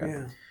 right? Yeah. Okay.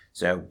 Yeah.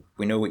 So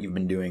we know what you've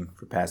been doing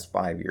for the past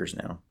 5 years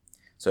now.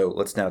 So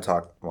let's now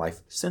talk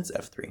life since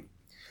F3.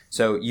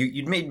 So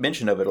you'd made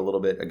mention of it a little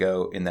bit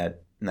ago in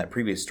that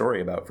previous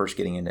story about first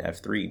getting into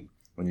F3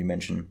 when you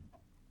mentioned,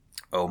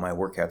 oh, my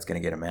workout's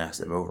going to get a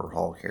massive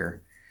overhaul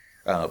here.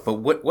 But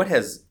what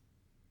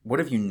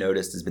have you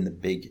noticed has been the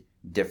big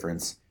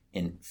difference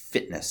in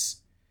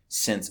fitness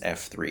since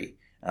F3?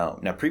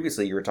 Now,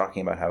 previously you were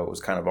talking about how it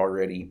was kind of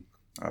already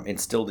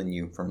instilled in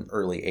you from an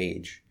early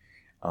age.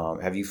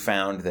 Have you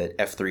found that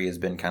F3 has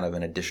been kind of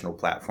an additional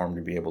platform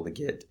to be able to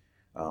get?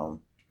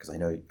 Because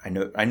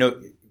I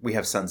know we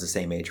have sons the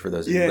same age. For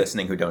those of you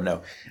listening who don't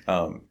know,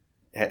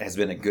 has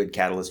been a good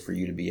catalyst for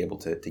you to be able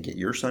to get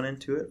your son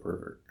into it,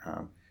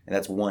 and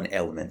that's one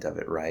element of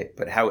it, right?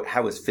 But how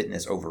has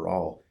fitness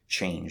overall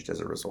changed as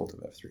a result of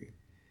F3?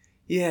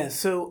 Yeah,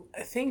 so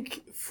I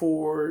think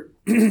for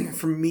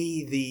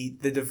me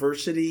the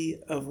diversity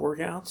of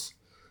workouts,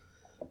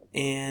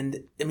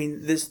 and I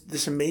mean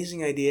this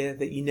amazing idea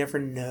that you never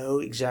know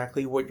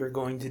exactly what you're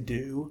going to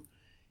do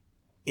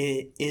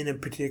in a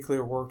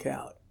particular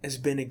workout has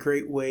been a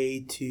great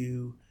way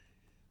to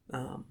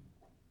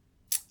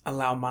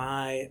allow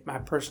my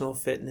personal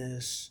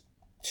fitness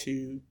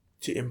to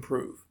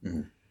improve.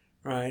 Mm-hmm.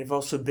 Right, I've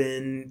also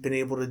been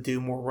able to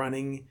do more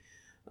running.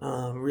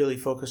 Really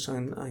focus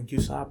on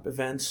USOP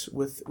events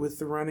with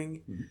the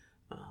running,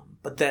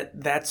 but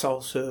that's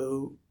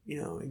also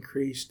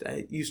increased.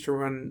 I used to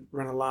run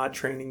a lot,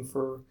 training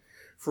for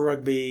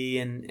rugby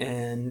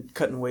and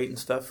cutting weight and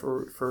stuff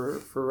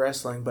for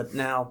wrestling, but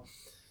now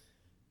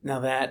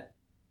that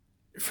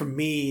for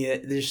me,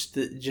 there's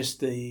just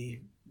the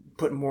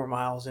putting more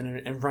miles in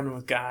it and running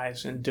with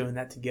guys and doing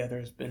that together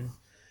has been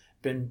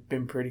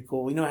pretty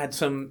cool. I had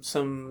some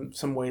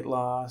weight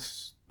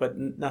loss, but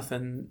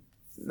nothing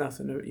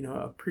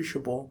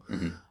appreciable.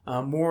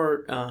 Mm-hmm.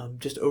 More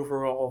just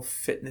overall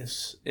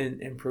fitness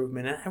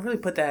improvement. And I really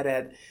put that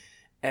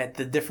at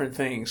the different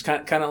things,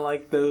 kind of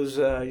like those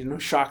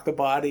shock the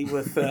body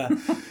with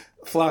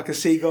flock of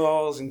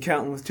seagulls and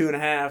counting with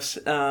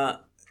 2.5s.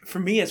 For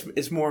me,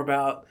 it's more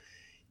about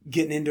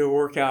getting into a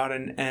workout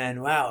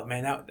and wow,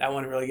 man, that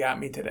one really got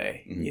me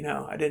today.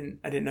 Mm-hmm. I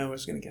didn't know I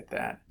was going to get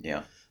that.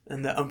 Yeah.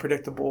 And the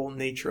unpredictable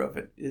nature of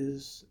it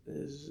is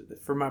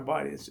for my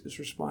body, it's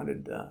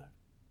responded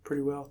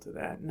pretty well to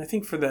that. And I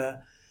think for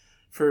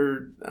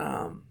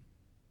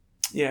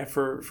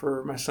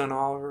my son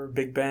Oliver,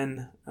 Big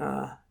Ben,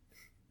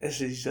 as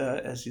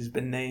he's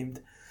been named,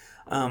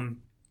 I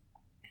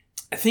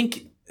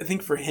think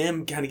for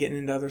him, kind of getting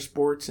into other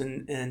sports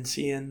and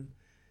seeing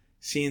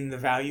the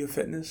value of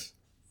fitness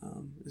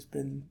has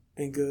been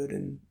good,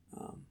 and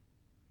I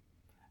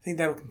think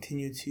that will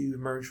continue to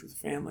emerge with the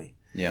family.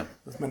 Yeah,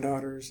 with my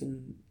daughters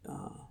and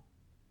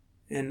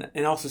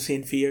also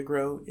seeing FIA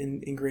grow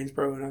in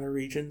Greensboro and other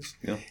regions,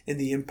 and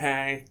the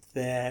impact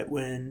that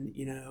when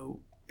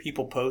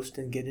people post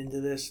and get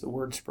into this, the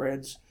word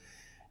spreads,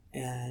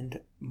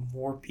 and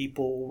more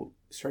people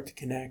start to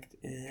connect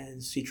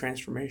and see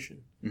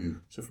transformation. Mm-hmm.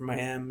 So for my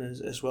M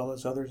as well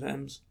as others'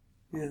 M's,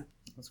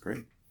 that's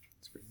great.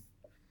 That's great.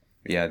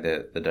 Yeah,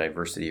 the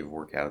diversity of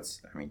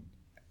workouts. I mean,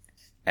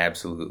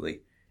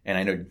 absolutely. And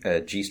I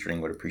know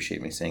G-String would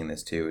appreciate me saying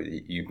this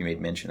too. You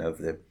made mention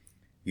of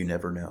you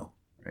never know,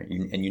 right?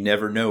 You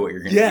never know what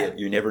you're going to get.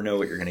 You never know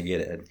what you're going to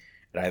get at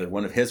either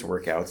one of his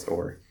workouts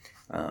or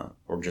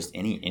just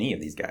any of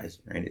these guys,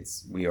 right?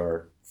 We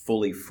are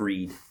fully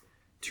free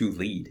to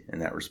lead in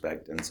that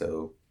respect, and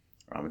so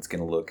it's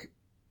going to look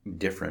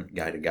different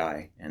guy to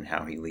guy and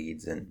how he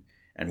leads and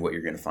what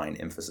you're going to find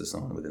emphasis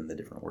on within the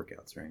different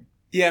workouts, right?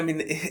 Yeah, I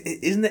mean,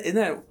 isn't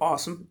that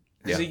awesome?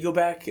 Yeah. So you go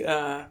back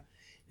in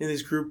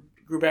these group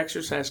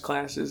exercise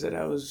classes that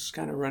I was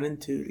kind of running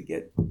to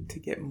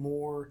get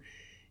more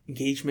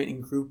engagement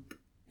in group,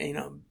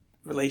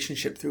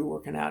 relationship through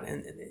working out,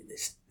 and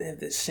they have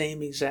the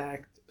same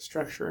exact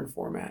structure and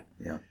format.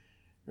 Yeah.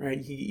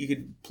 Right. You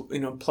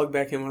could plug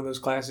back in one of those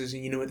classes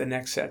and you know what the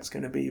next set's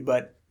going to be,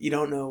 but you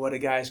don't know what a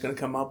guy's going to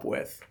come up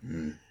with,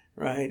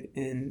 right?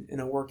 In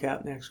a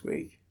workout next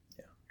week.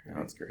 Yeah,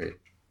 right? That's great.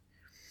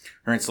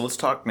 All right, so let's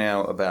talk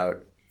now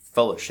about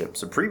fellowship.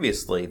 So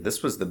previously,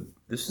 this was the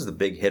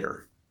big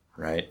hitter,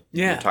 right?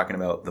 Yeah. You're talking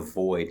about the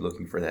void,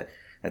 looking for that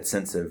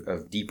sense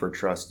of deeper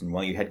trust. And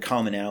while you had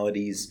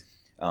commonalities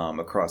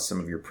across some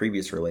of your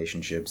previous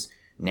relationships,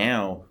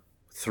 now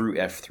through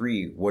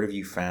F3, what have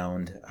you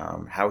found?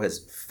 How has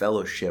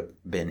fellowship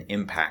been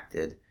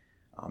impacted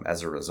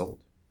as a result?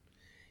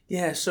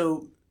 Yeah,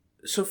 so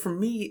for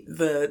me,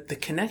 the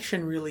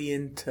connection really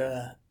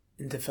into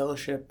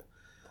fellowship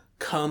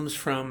comes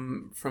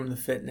from the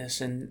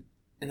fitness, and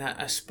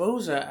I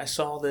suppose I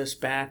saw this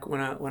back when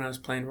I was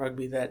playing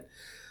rugby, that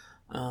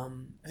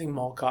I think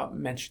Malcott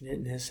mentioned it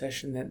in his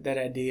session, that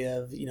idea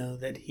of,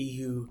 that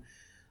he who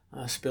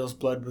spills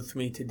blood with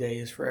me today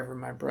is forever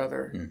my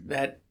brother. Mm-hmm.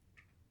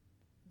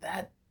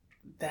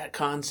 That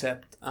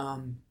concept,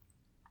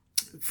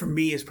 for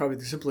me, is probably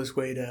the simplest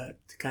way to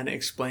kind of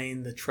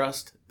explain the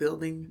trust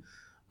building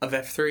of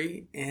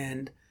F3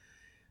 and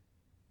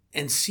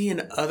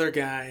seeing other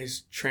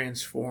guys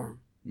transform,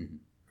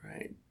 Mm-hmm.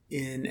 right,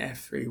 in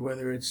F3,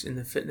 whether it's in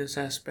the fitness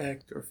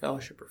aspect or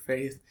fellowship or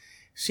faith.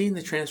 Seeing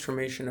the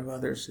transformation of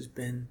others has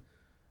been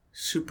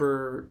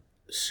super,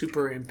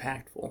 super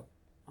impactful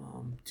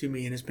to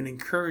me, and it's been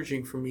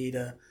encouraging for me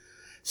to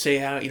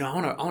say, I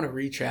want to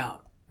reach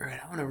out, right?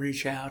 I want to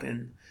reach out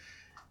and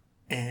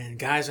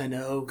guys I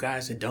know,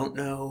 guys I don't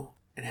know,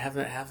 and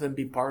have them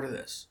be part of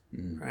this,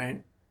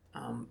 right?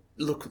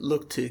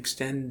 Look to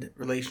extend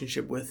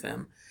relationship with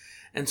them,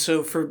 and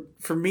so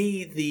for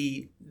me,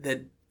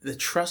 the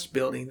trust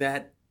building,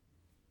 that,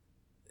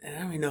 and I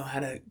don't even know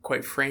how to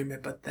quite frame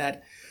it, but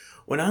that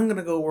when I'm going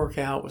to go work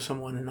out with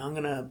someone and I'm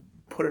going to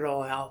put it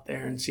all out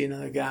there and see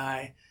another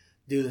guy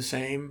do the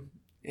same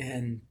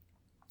and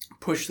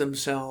push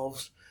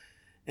themselves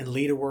and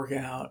lead a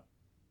workout,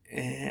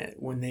 and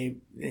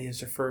when it's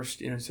their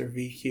first, it's their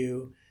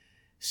VQ,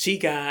 see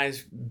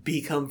guys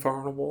become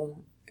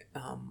vulnerable,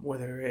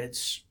 whether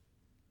it's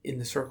in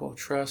the circle of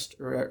trust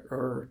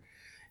or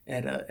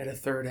at a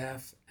third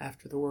F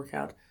after the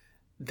workout,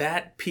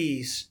 that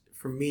piece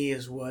for me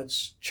is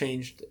what's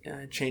changed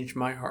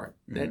my heart.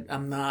 Mm-hmm. That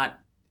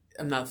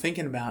I'm not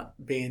thinking about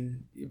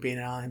being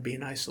out and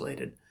being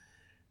isolated,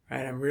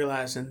 right? I'm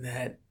realizing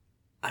that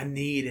I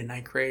need and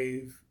I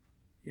crave,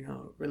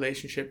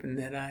 relationship, and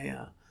that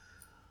I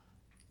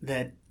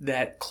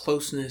that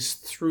closeness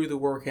through the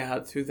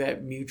workout, through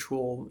that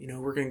mutual,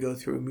 we're going to go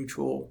through a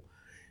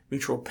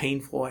mutual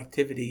painful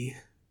activity,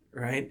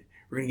 right?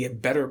 We're going to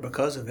get better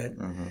because of it,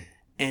 mm-hmm.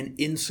 and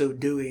in so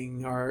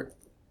doing,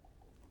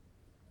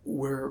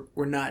 we're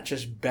not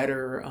just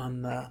better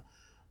on the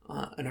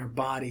in our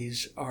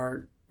bodies.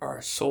 Our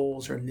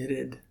souls are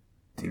knitted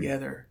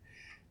together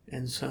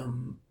in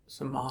some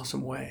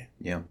awesome way.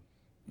 Yeah,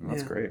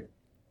 that's great.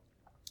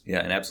 Yeah,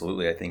 and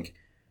absolutely, I think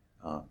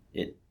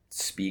it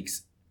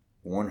speaks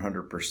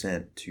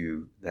 100%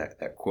 to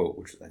that quote,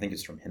 which I think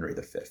is from Henry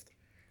V.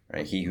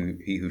 Right? He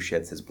who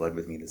sheds his blood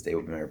with me this day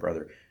will be my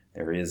brother.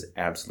 There is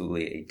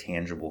absolutely a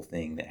tangible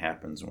thing that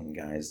happens when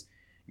guys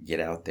get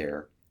out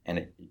there, and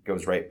it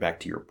goes right back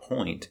to your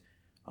point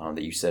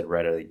that you said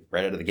right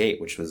out of the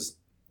gate, which was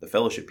the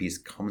fellowship piece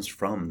comes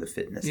from the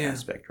fitness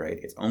aspect, right?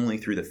 It's only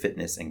through the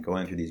fitness and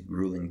going through these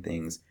grueling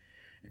things,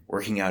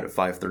 working out at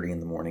 5:30 in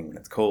the morning when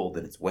it's cold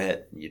and it's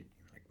wet, and you're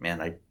like,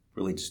 man, I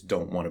really just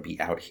don't want to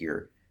be out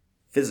here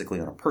physically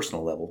on a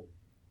personal level,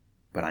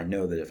 but I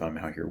know that if I'm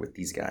out here with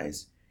these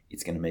guys,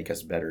 it's going to make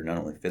us better, not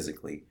only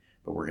physically,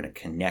 but we're going to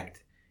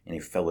connect in a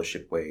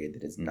fellowship way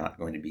that is not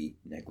going to be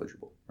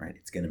negligible, right?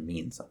 It's going to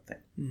mean something.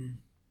 Mm.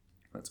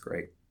 That's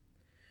great.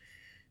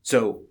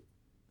 So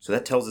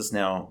that tells us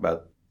now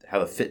about how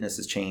the fitness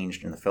has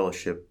changed and the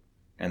fellowship,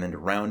 and then to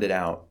round it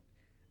out,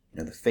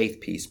 the faith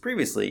piece.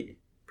 Previously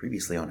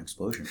on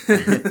Explosion,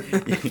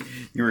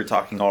 you were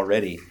talking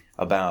already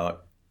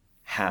about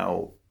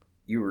how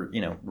you were,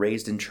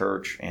 raised in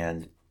church,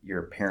 and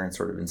your parents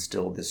sort of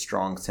instilled this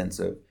strong sense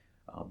of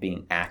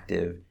being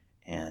active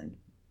and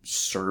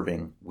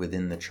serving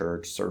within the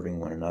church, serving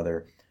one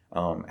another.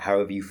 How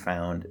have you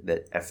found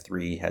that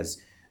F3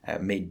 has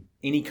made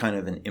any kind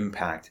of an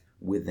impact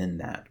within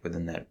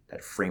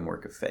that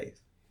framework of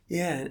faith?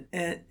 Yeah,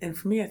 and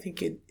for me, I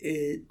think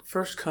it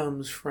first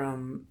comes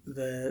from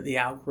the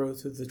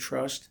outgrowth of the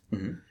trust,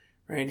 mm-hmm.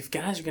 right? If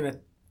guys are going to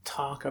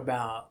talk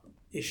about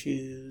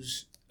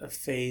issues of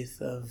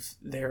faith, of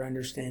their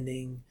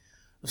understanding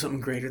of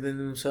something greater than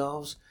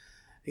themselves,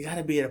 they got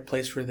to be at a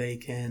place where they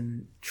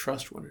can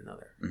trust one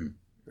another, mm-hmm.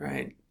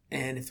 right?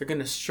 And if they're going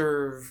to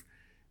serve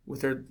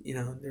with their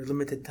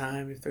limited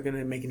time, if they're going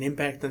to make an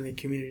impact on the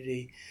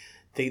community,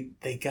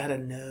 they got to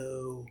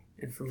know.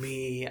 And for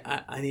me,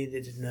 I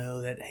needed to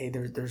know that, hey,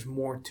 there's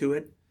more to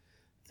it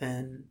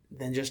than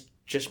just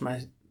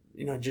my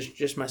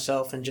just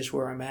myself and just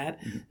where I'm at.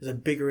 Mm-hmm. There's a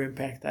bigger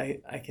impact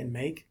I can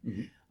make,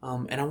 mm-hmm.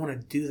 And I want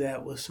to do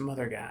that with some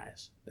other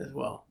guys as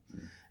well.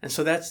 Mm-hmm. And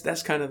so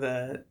that's kind of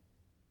the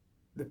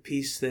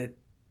piece that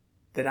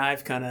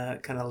I've kind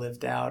of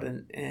lived out,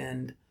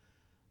 and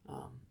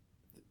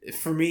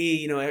for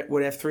me,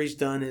 what F3's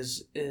done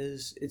is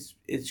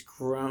it's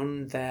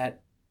grown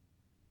that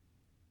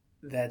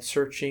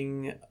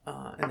searching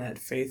and that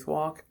faith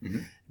walk, mm-hmm.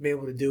 be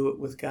able to do it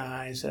with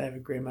guys that I have a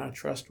great amount of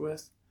trust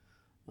with,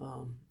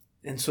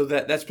 and so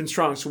that's been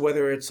strong. So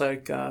whether it's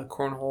like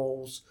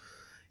Cornholes,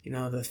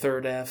 the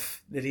third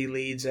F that he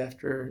leads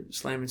after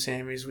Slam and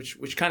Sammy's,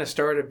 which kind of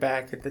started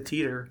back at the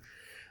Teeter,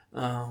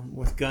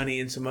 with Gunny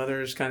and some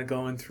others, kind of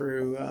going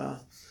through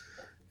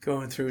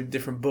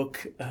different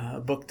book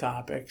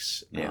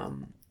topics,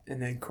 and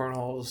then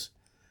Cornholes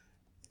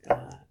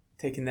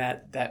taking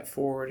that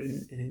forward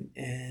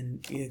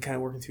and kind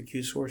of working through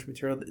Q source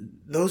material.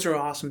 Those are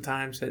awesome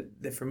times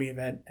that for me have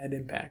had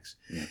impacts.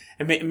 Yeah.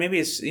 And maybe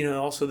it's,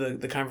 also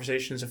the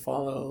conversations that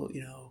follow,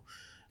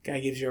 guy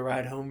gives you a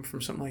ride home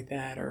from something like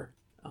that, or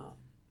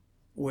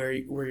where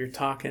you're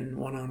talking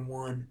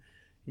one-on-one and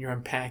you're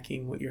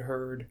unpacking what you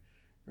heard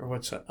or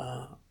what's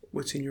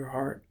in your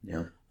heart.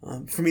 Yeah.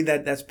 For me,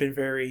 that's been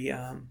very,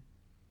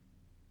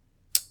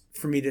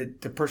 for me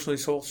to personally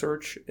soul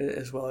search,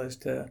 as well as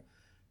to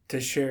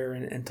share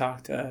and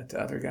talk to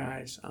other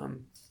guys.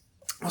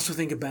 Also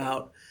think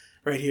about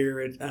right here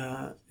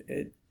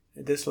at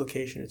this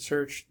location at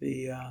Search,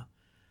 the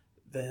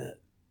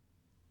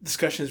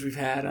discussions we've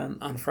had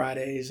on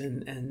Fridays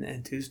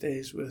and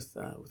Tuesdays with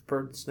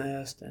Bird's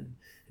Nest and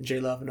Jay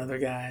Love and other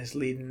guys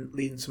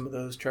leading some of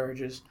those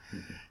charges.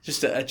 Mm-hmm.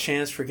 Just a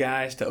chance for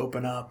guys to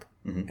open up.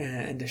 Mm-hmm.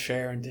 and to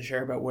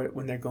share about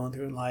when they're going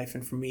through in life,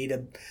 and for me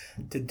to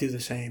do the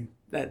same.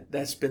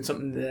 That's been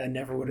something that I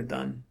never would have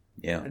done.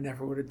 Yeah, I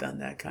never would have done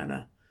that kind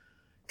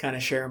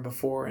of sharing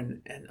before,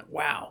 and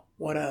wow,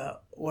 what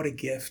a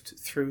gift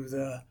through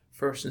the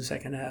first and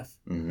second F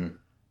mm-hmm.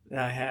 that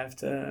I have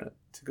to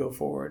go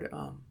forward.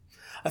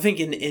 I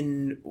think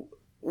in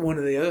one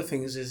of the other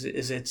things is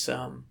it's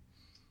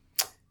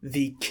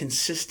the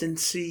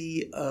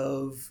consistency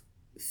of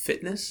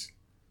fitness,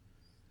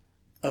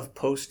 of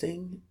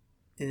posting.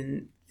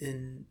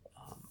 In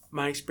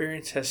my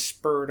experience, has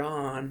spurred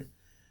on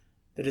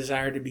the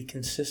desire to be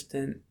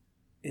consistent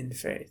in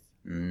faith.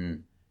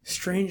 Mm.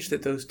 Strange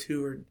that those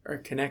two are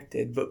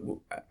connected, but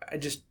I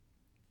just,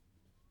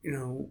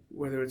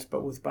 whether it's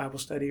with Bible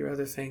study or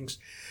other things,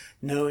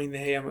 knowing that,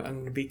 hey, I'm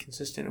going to be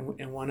consistent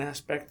in one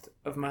aspect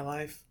of my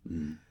life,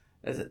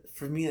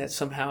 for me, that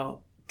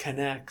somehow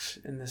connects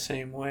in the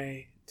same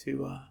way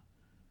to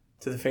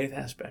the faith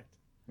aspect.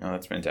 Oh,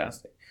 that's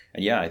fantastic.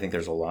 And yeah, I think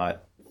there's a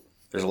lot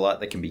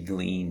that can be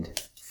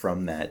gleaned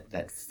from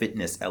that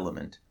fitness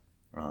element,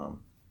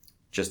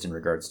 just in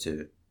regards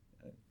to,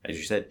 as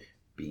you said,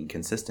 being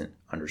consistent,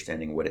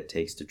 understanding what it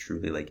takes to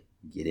truly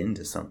get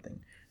into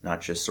something,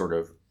 not just sort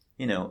of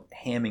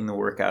hamming the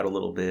workout a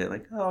little bit,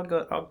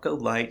 I'll go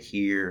light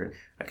here.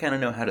 I kind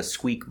of know how to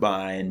squeak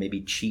by and maybe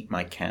cheat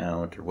my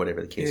count or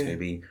whatever the case may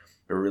be,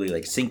 but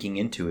really sinking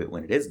into it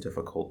when it is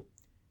difficult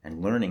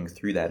and learning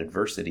through that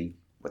adversity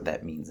what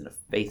that means in a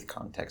faith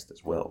context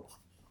as well.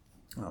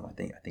 I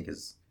think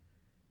is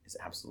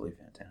absolutely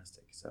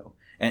fantastic. So,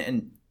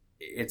 and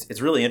it's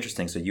really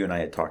interesting. So you and I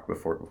had talked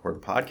before the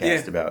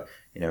podcast about,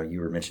 you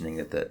were mentioning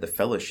that the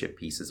fellowship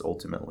piece is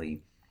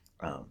ultimately,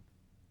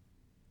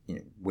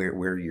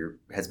 where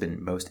has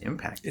been most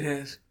impacted. It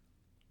is.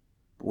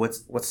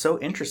 What's so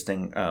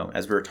interesting,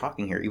 as we were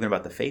talking here, even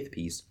about the faith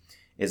piece,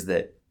 is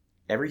that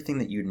everything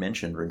that you'd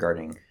mentioned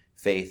regarding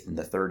faith and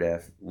the third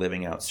F,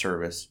 living out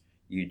service,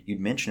 you'd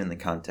mention in the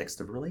context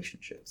of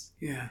relationships.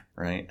 Yeah.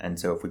 Right? And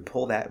so if we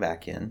pull that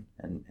back in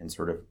and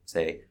sort of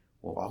say,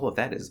 well, all of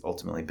that is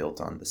ultimately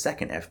built on the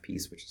second F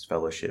piece, which is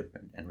fellowship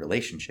and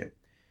relationship.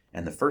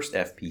 And the first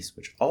F piece,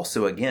 which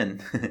also,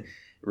 again,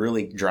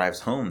 really drives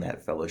home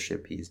that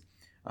fellowship piece.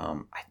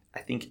 I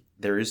think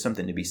there is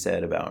something to be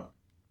said about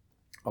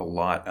a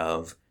lot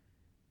of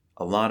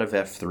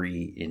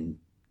F3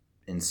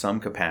 in some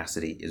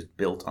capacity is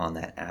built on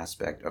that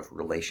aspect of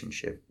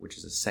relationship, which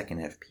is a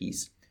second F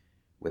piece.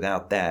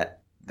 Without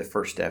that, the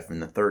first F and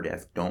the third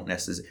F don't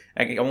necessarily,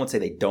 I won't say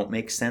they don't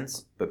make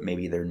sense, but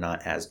maybe they're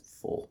not as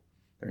full.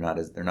 They're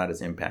not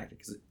as impacted.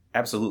 Because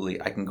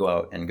absolutely, I can go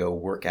out and go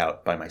work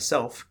out by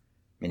myself.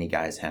 Many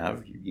guys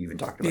have. You even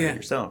talked about it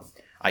yourself.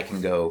 I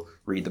can go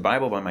read the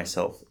Bible by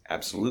myself.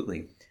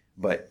 Absolutely.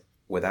 But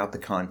without the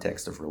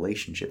context of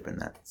relationship in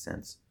that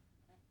sense,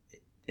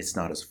 it's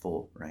not as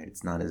full, right?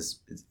 It's not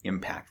as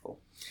impactful.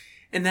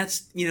 And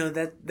that's,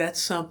 that's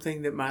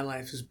something that my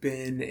life has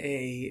been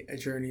a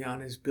journey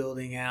on, is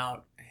building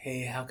out,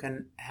 hey,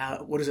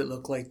 what does it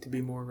look like to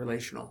be more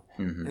relational?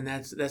 Mm-hmm. And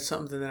that's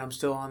something that I'm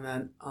still on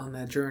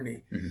that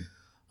journey.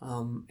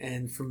 Mm-hmm.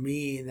 And for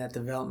me, that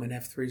development,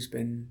 F3's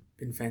been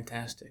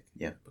fantastic.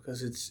 Yeah.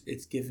 Because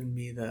it's given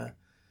me I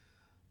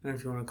don't know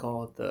if you want to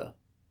call it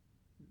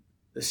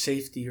the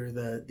safety or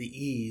the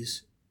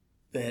ease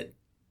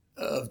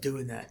of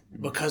doing that,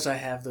 mm-hmm. because I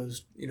have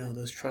those,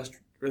 those trust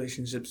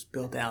relationships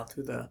built out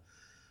through the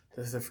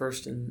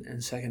first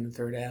and second and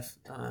third F,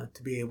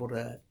 to be able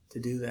to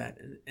do that.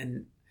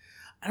 And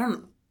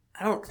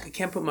I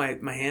can't put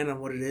my hand on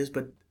what it is,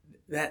 but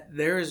that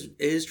there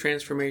is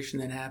transformation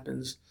that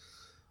happens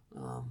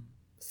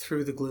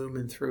through the gloom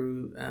and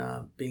through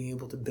being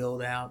able to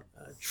build out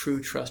a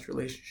true trust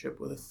relationship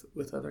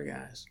with other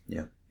guys.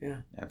 Yeah.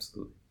 Yeah.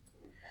 Absolutely.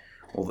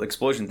 Well,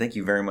 Explosion, thank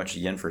you very much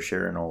again for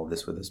sharing all of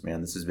this with us, man.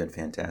 This has been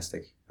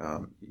fantastic.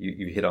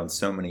 You hit on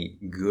so many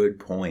good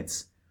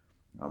points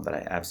that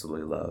I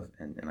absolutely love,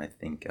 and I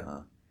think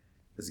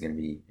this is going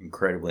to be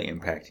incredibly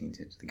impacting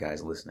to the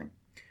guys listening.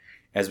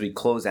 As we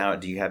close out,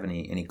 do you have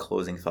any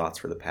closing thoughts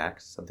for the pack?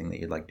 Something that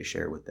you'd like to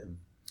share with them?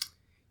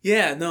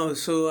 Yeah, no.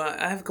 So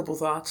I have a couple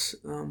thoughts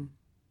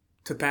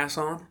to pass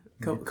on.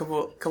 A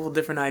couple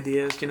different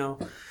ideas.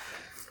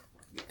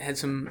 had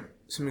some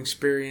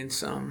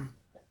experience over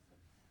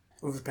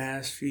the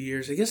past few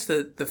years. I guess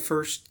the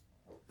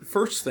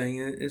first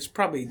thing, and it's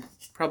probably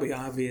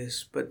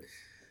obvious, but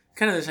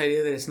kind of this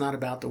idea that it's not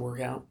about the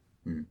workout.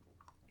 Mm.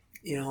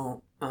 You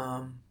know,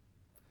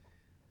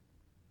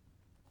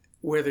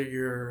 whether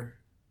you're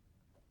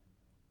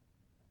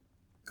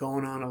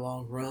going on a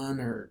long run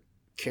or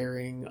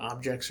carrying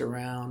objects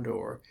around,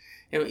 or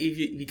if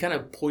you kind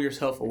of pull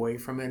yourself away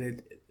from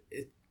it,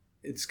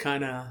 it's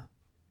kind of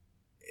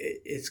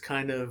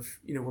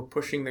we're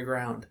pushing the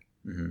ground,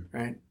 Mm-hmm.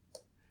 right?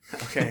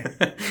 Okay,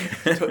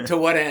 to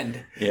what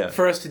end? Yeah.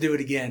 For us to do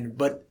it again,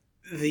 but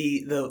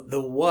the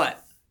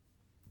what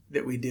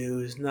that we do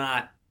is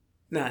not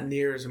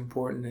near as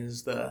important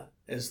as the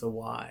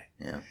why.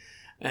 Yeah.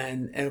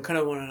 And kind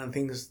of one of the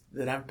things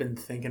that I've been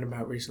thinking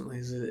about recently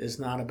is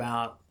not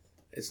about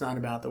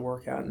the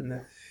workout,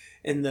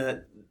 and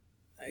the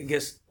I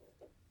guess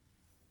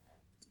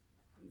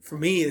for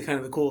me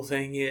the cool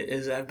thing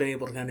is I've been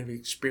able to kind of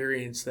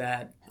experience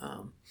that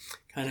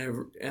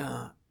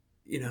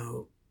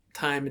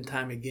time and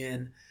time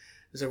again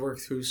as I work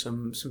through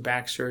some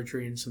back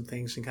surgery and some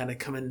things, and kind of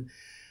coming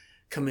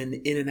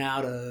in and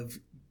out of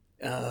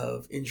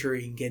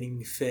injury and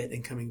getting fit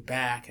and coming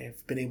back.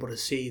 I've been able to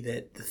see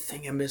that the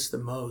thing I miss the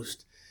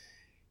most,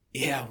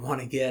 I want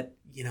to get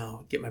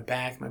my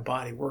back, my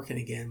body working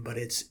again, but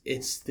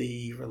it's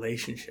the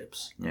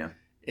relationships. Yeah.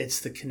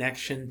 It's the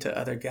connection to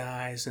other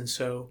guys. And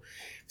so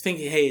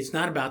thinking, hey, it's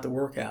not about the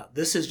workout.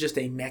 This is just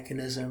a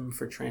mechanism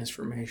for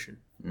transformation.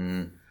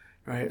 Mm.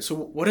 Right. So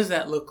what does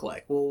that look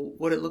like? Well,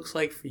 what it looks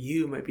like for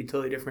you might be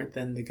totally different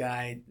than the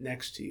guy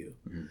next to you.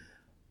 Mm.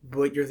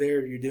 But you're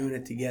there, you're doing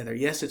it together.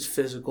 Yes, it's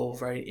physical,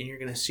 right? And you're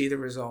going to see the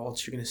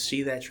results. You're going to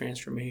see that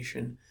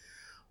transformation.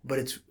 But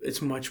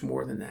it's much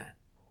more than that,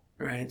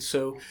 right?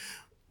 So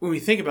when I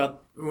think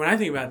about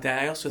that,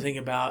 I also think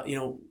about,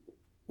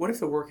 what if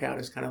the workout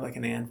is kind of like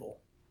an anvil,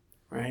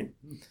 right?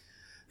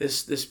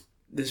 This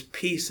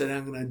piece that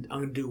I'm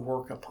gonna do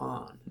work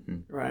upon,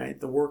 Mm-hmm. right?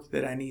 The work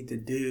that I need to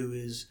do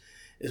is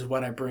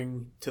what I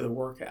bring to the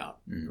workout,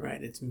 Mm-hmm.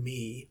 right? It's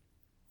me,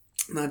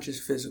 not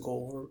just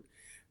physical or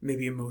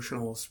maybe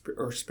emotional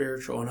or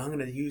spiritual, and I'm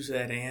going to use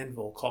that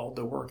anvil called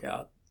the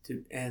workout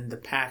and the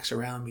packs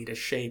around me to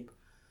shape,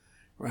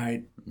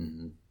 right?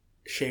 Mm-hmm.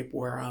 Shape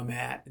where I'm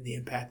at and the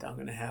impact I'm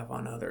going to have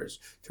on others,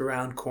 to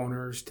round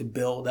corners, to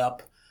build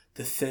up,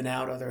 to thin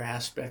out other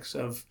aspects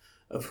of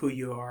who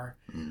you are.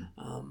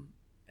 Mm-hmm.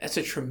 That's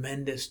a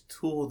tremendous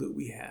tool that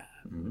we have,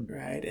 Mm-hmm.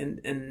 right?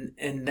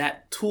 And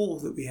that tool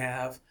that we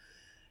have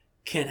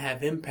can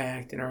have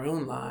impact in our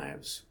own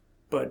lives,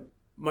 but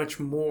much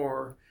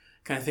more.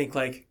 Kind of think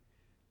like,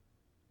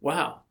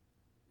 wow,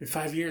 in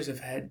 5 years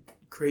I've had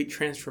great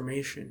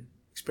transformation,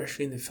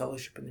 especially in the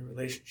fellowship and the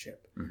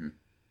relationship. Mm-hmm.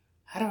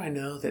 How do I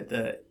know that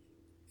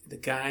the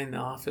guy in the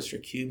office or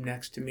cube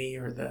next to me,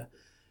 or the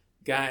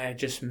guy I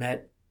just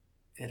met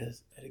at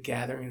a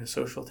gathering of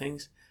social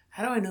things,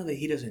 how do I know that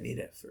he doesn't need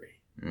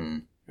F3? Mm-hmm.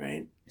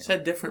 Right? Yeah.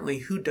 Said differently,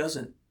 who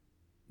doesn't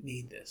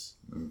need this?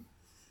 Mm-hmm.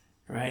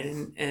 Right?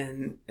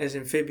 And as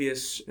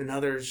Amphibious and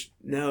others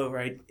know,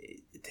 right,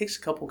 it takes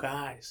a couple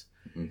guys,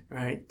 Mm-hmm.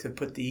 right, to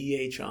put the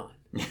EH on.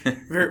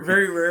 Very,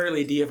 very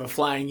rarely do you have a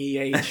flying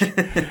EH.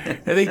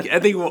 I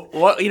think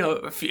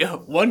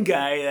one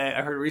guy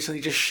I heard recently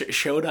just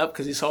showed up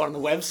because he saw it on the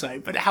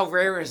website. But how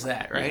rare is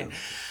that, right? Yeah.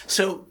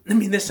 So I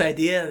mean, this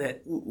idea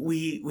that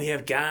we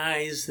have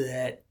guys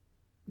that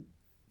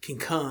can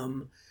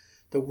come,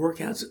 the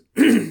workout's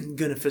going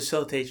to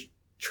facilitate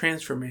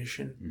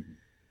transformation. Mm-hmm.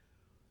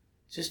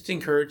 Just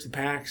encourage the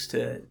packs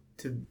to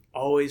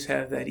always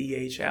have that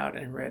EH out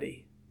and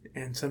ready.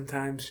 And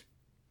sometimes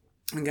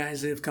the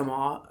guys that have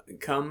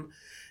come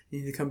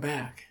need to come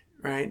back,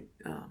 right?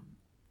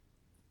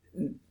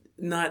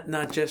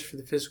 Not just for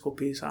the physical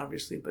piece,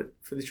 obviously, but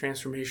for the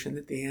transformation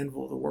that the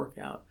anvil, the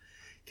workout,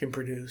 can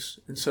produce.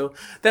 And so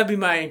that'd be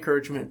my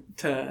encouragement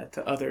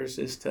to others,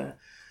 is to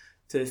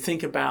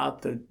think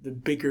about the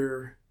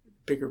bigger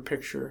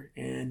picture,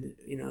 and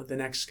the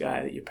next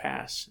guy that you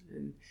pass.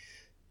 And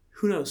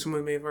who knows,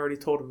 someone may have already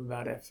told him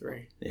about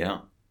F3.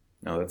 Yeah.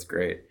 No, that's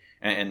great.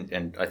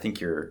 And I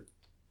think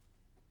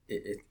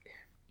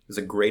it's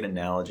a great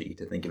analogy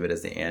to think of it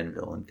as the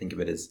anvil and think of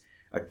it as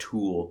a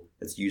tool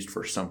that's used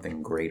for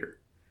something greater.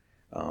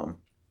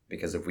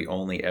 Because if we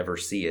only ever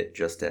see it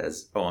just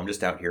as, oh, I'm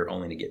just out here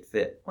only to get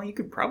fit. Well, you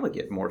could probably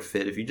get more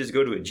fit if you just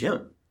go to a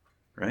gym,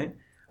 right?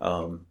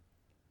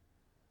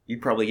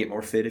 You'd probably get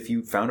more fit if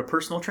you found a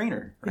personal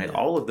trainer, right? Yeah.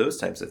 All of those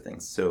types of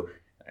things. So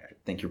I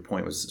think your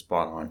point was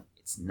spot on.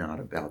 It's not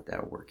about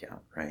that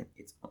workout, right?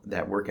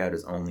 That workout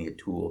is only a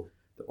tool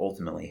to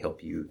ultimately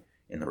help you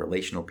in the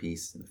relational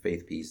piece and the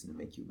faith piece and to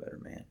make you a better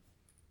man.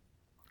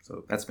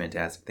 So that's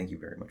fantastic. Thank you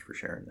very much for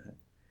sharing that.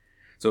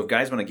 So if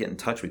guys want to get in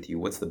touch with you,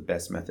 what's the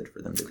best method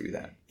for them to do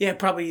that? Yeah,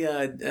 probably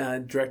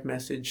direct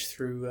message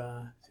through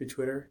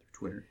Twitter.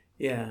 Twitter.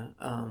 Yeah,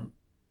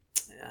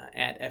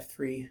 at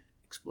F3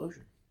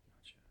 Explosion.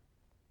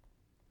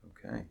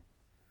 Okay.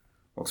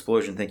 Well,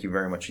 Explosion, thank you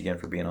very much again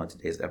for being on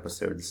today's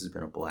episode. This has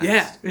been a blast.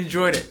 Yeah,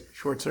 enjoyed it.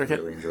 Short circuit.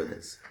 Really enjoyed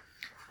this.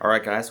 All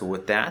right, guys. Well,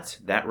 with that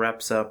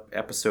wraps up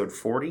episode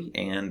 40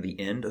 and the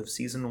end of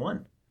season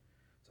 1.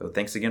 So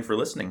thanks again for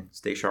listening.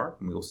 Stay sharp,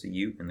 and we will see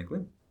you in the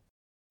gloom.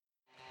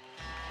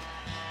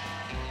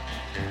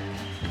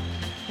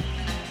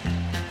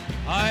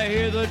 I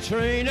hear the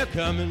train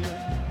a-coming.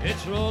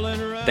 It's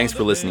rolling around. Thanks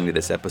for listening to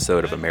this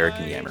episode of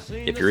American Yammer.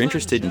 If you're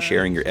interested in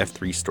sharing your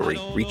F3 story,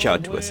 reach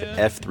out to us at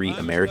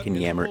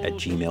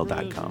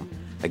f3americanyammer@gmail.com.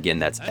 Again,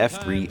 that's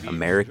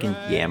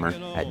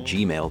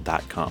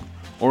f3americanyammer@gmail.com.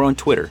 Or on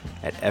Twitter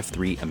at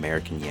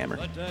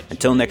F3AmericanYammer.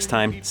 Until next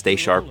time, stay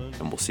sharp,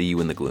 and we'll see you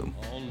in the gloom.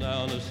 On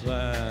down to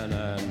San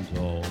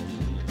Antone.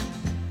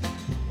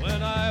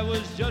 When I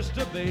was just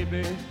a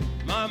baby,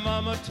 my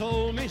mama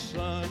told me,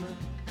 son,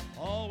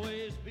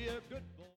 always be a good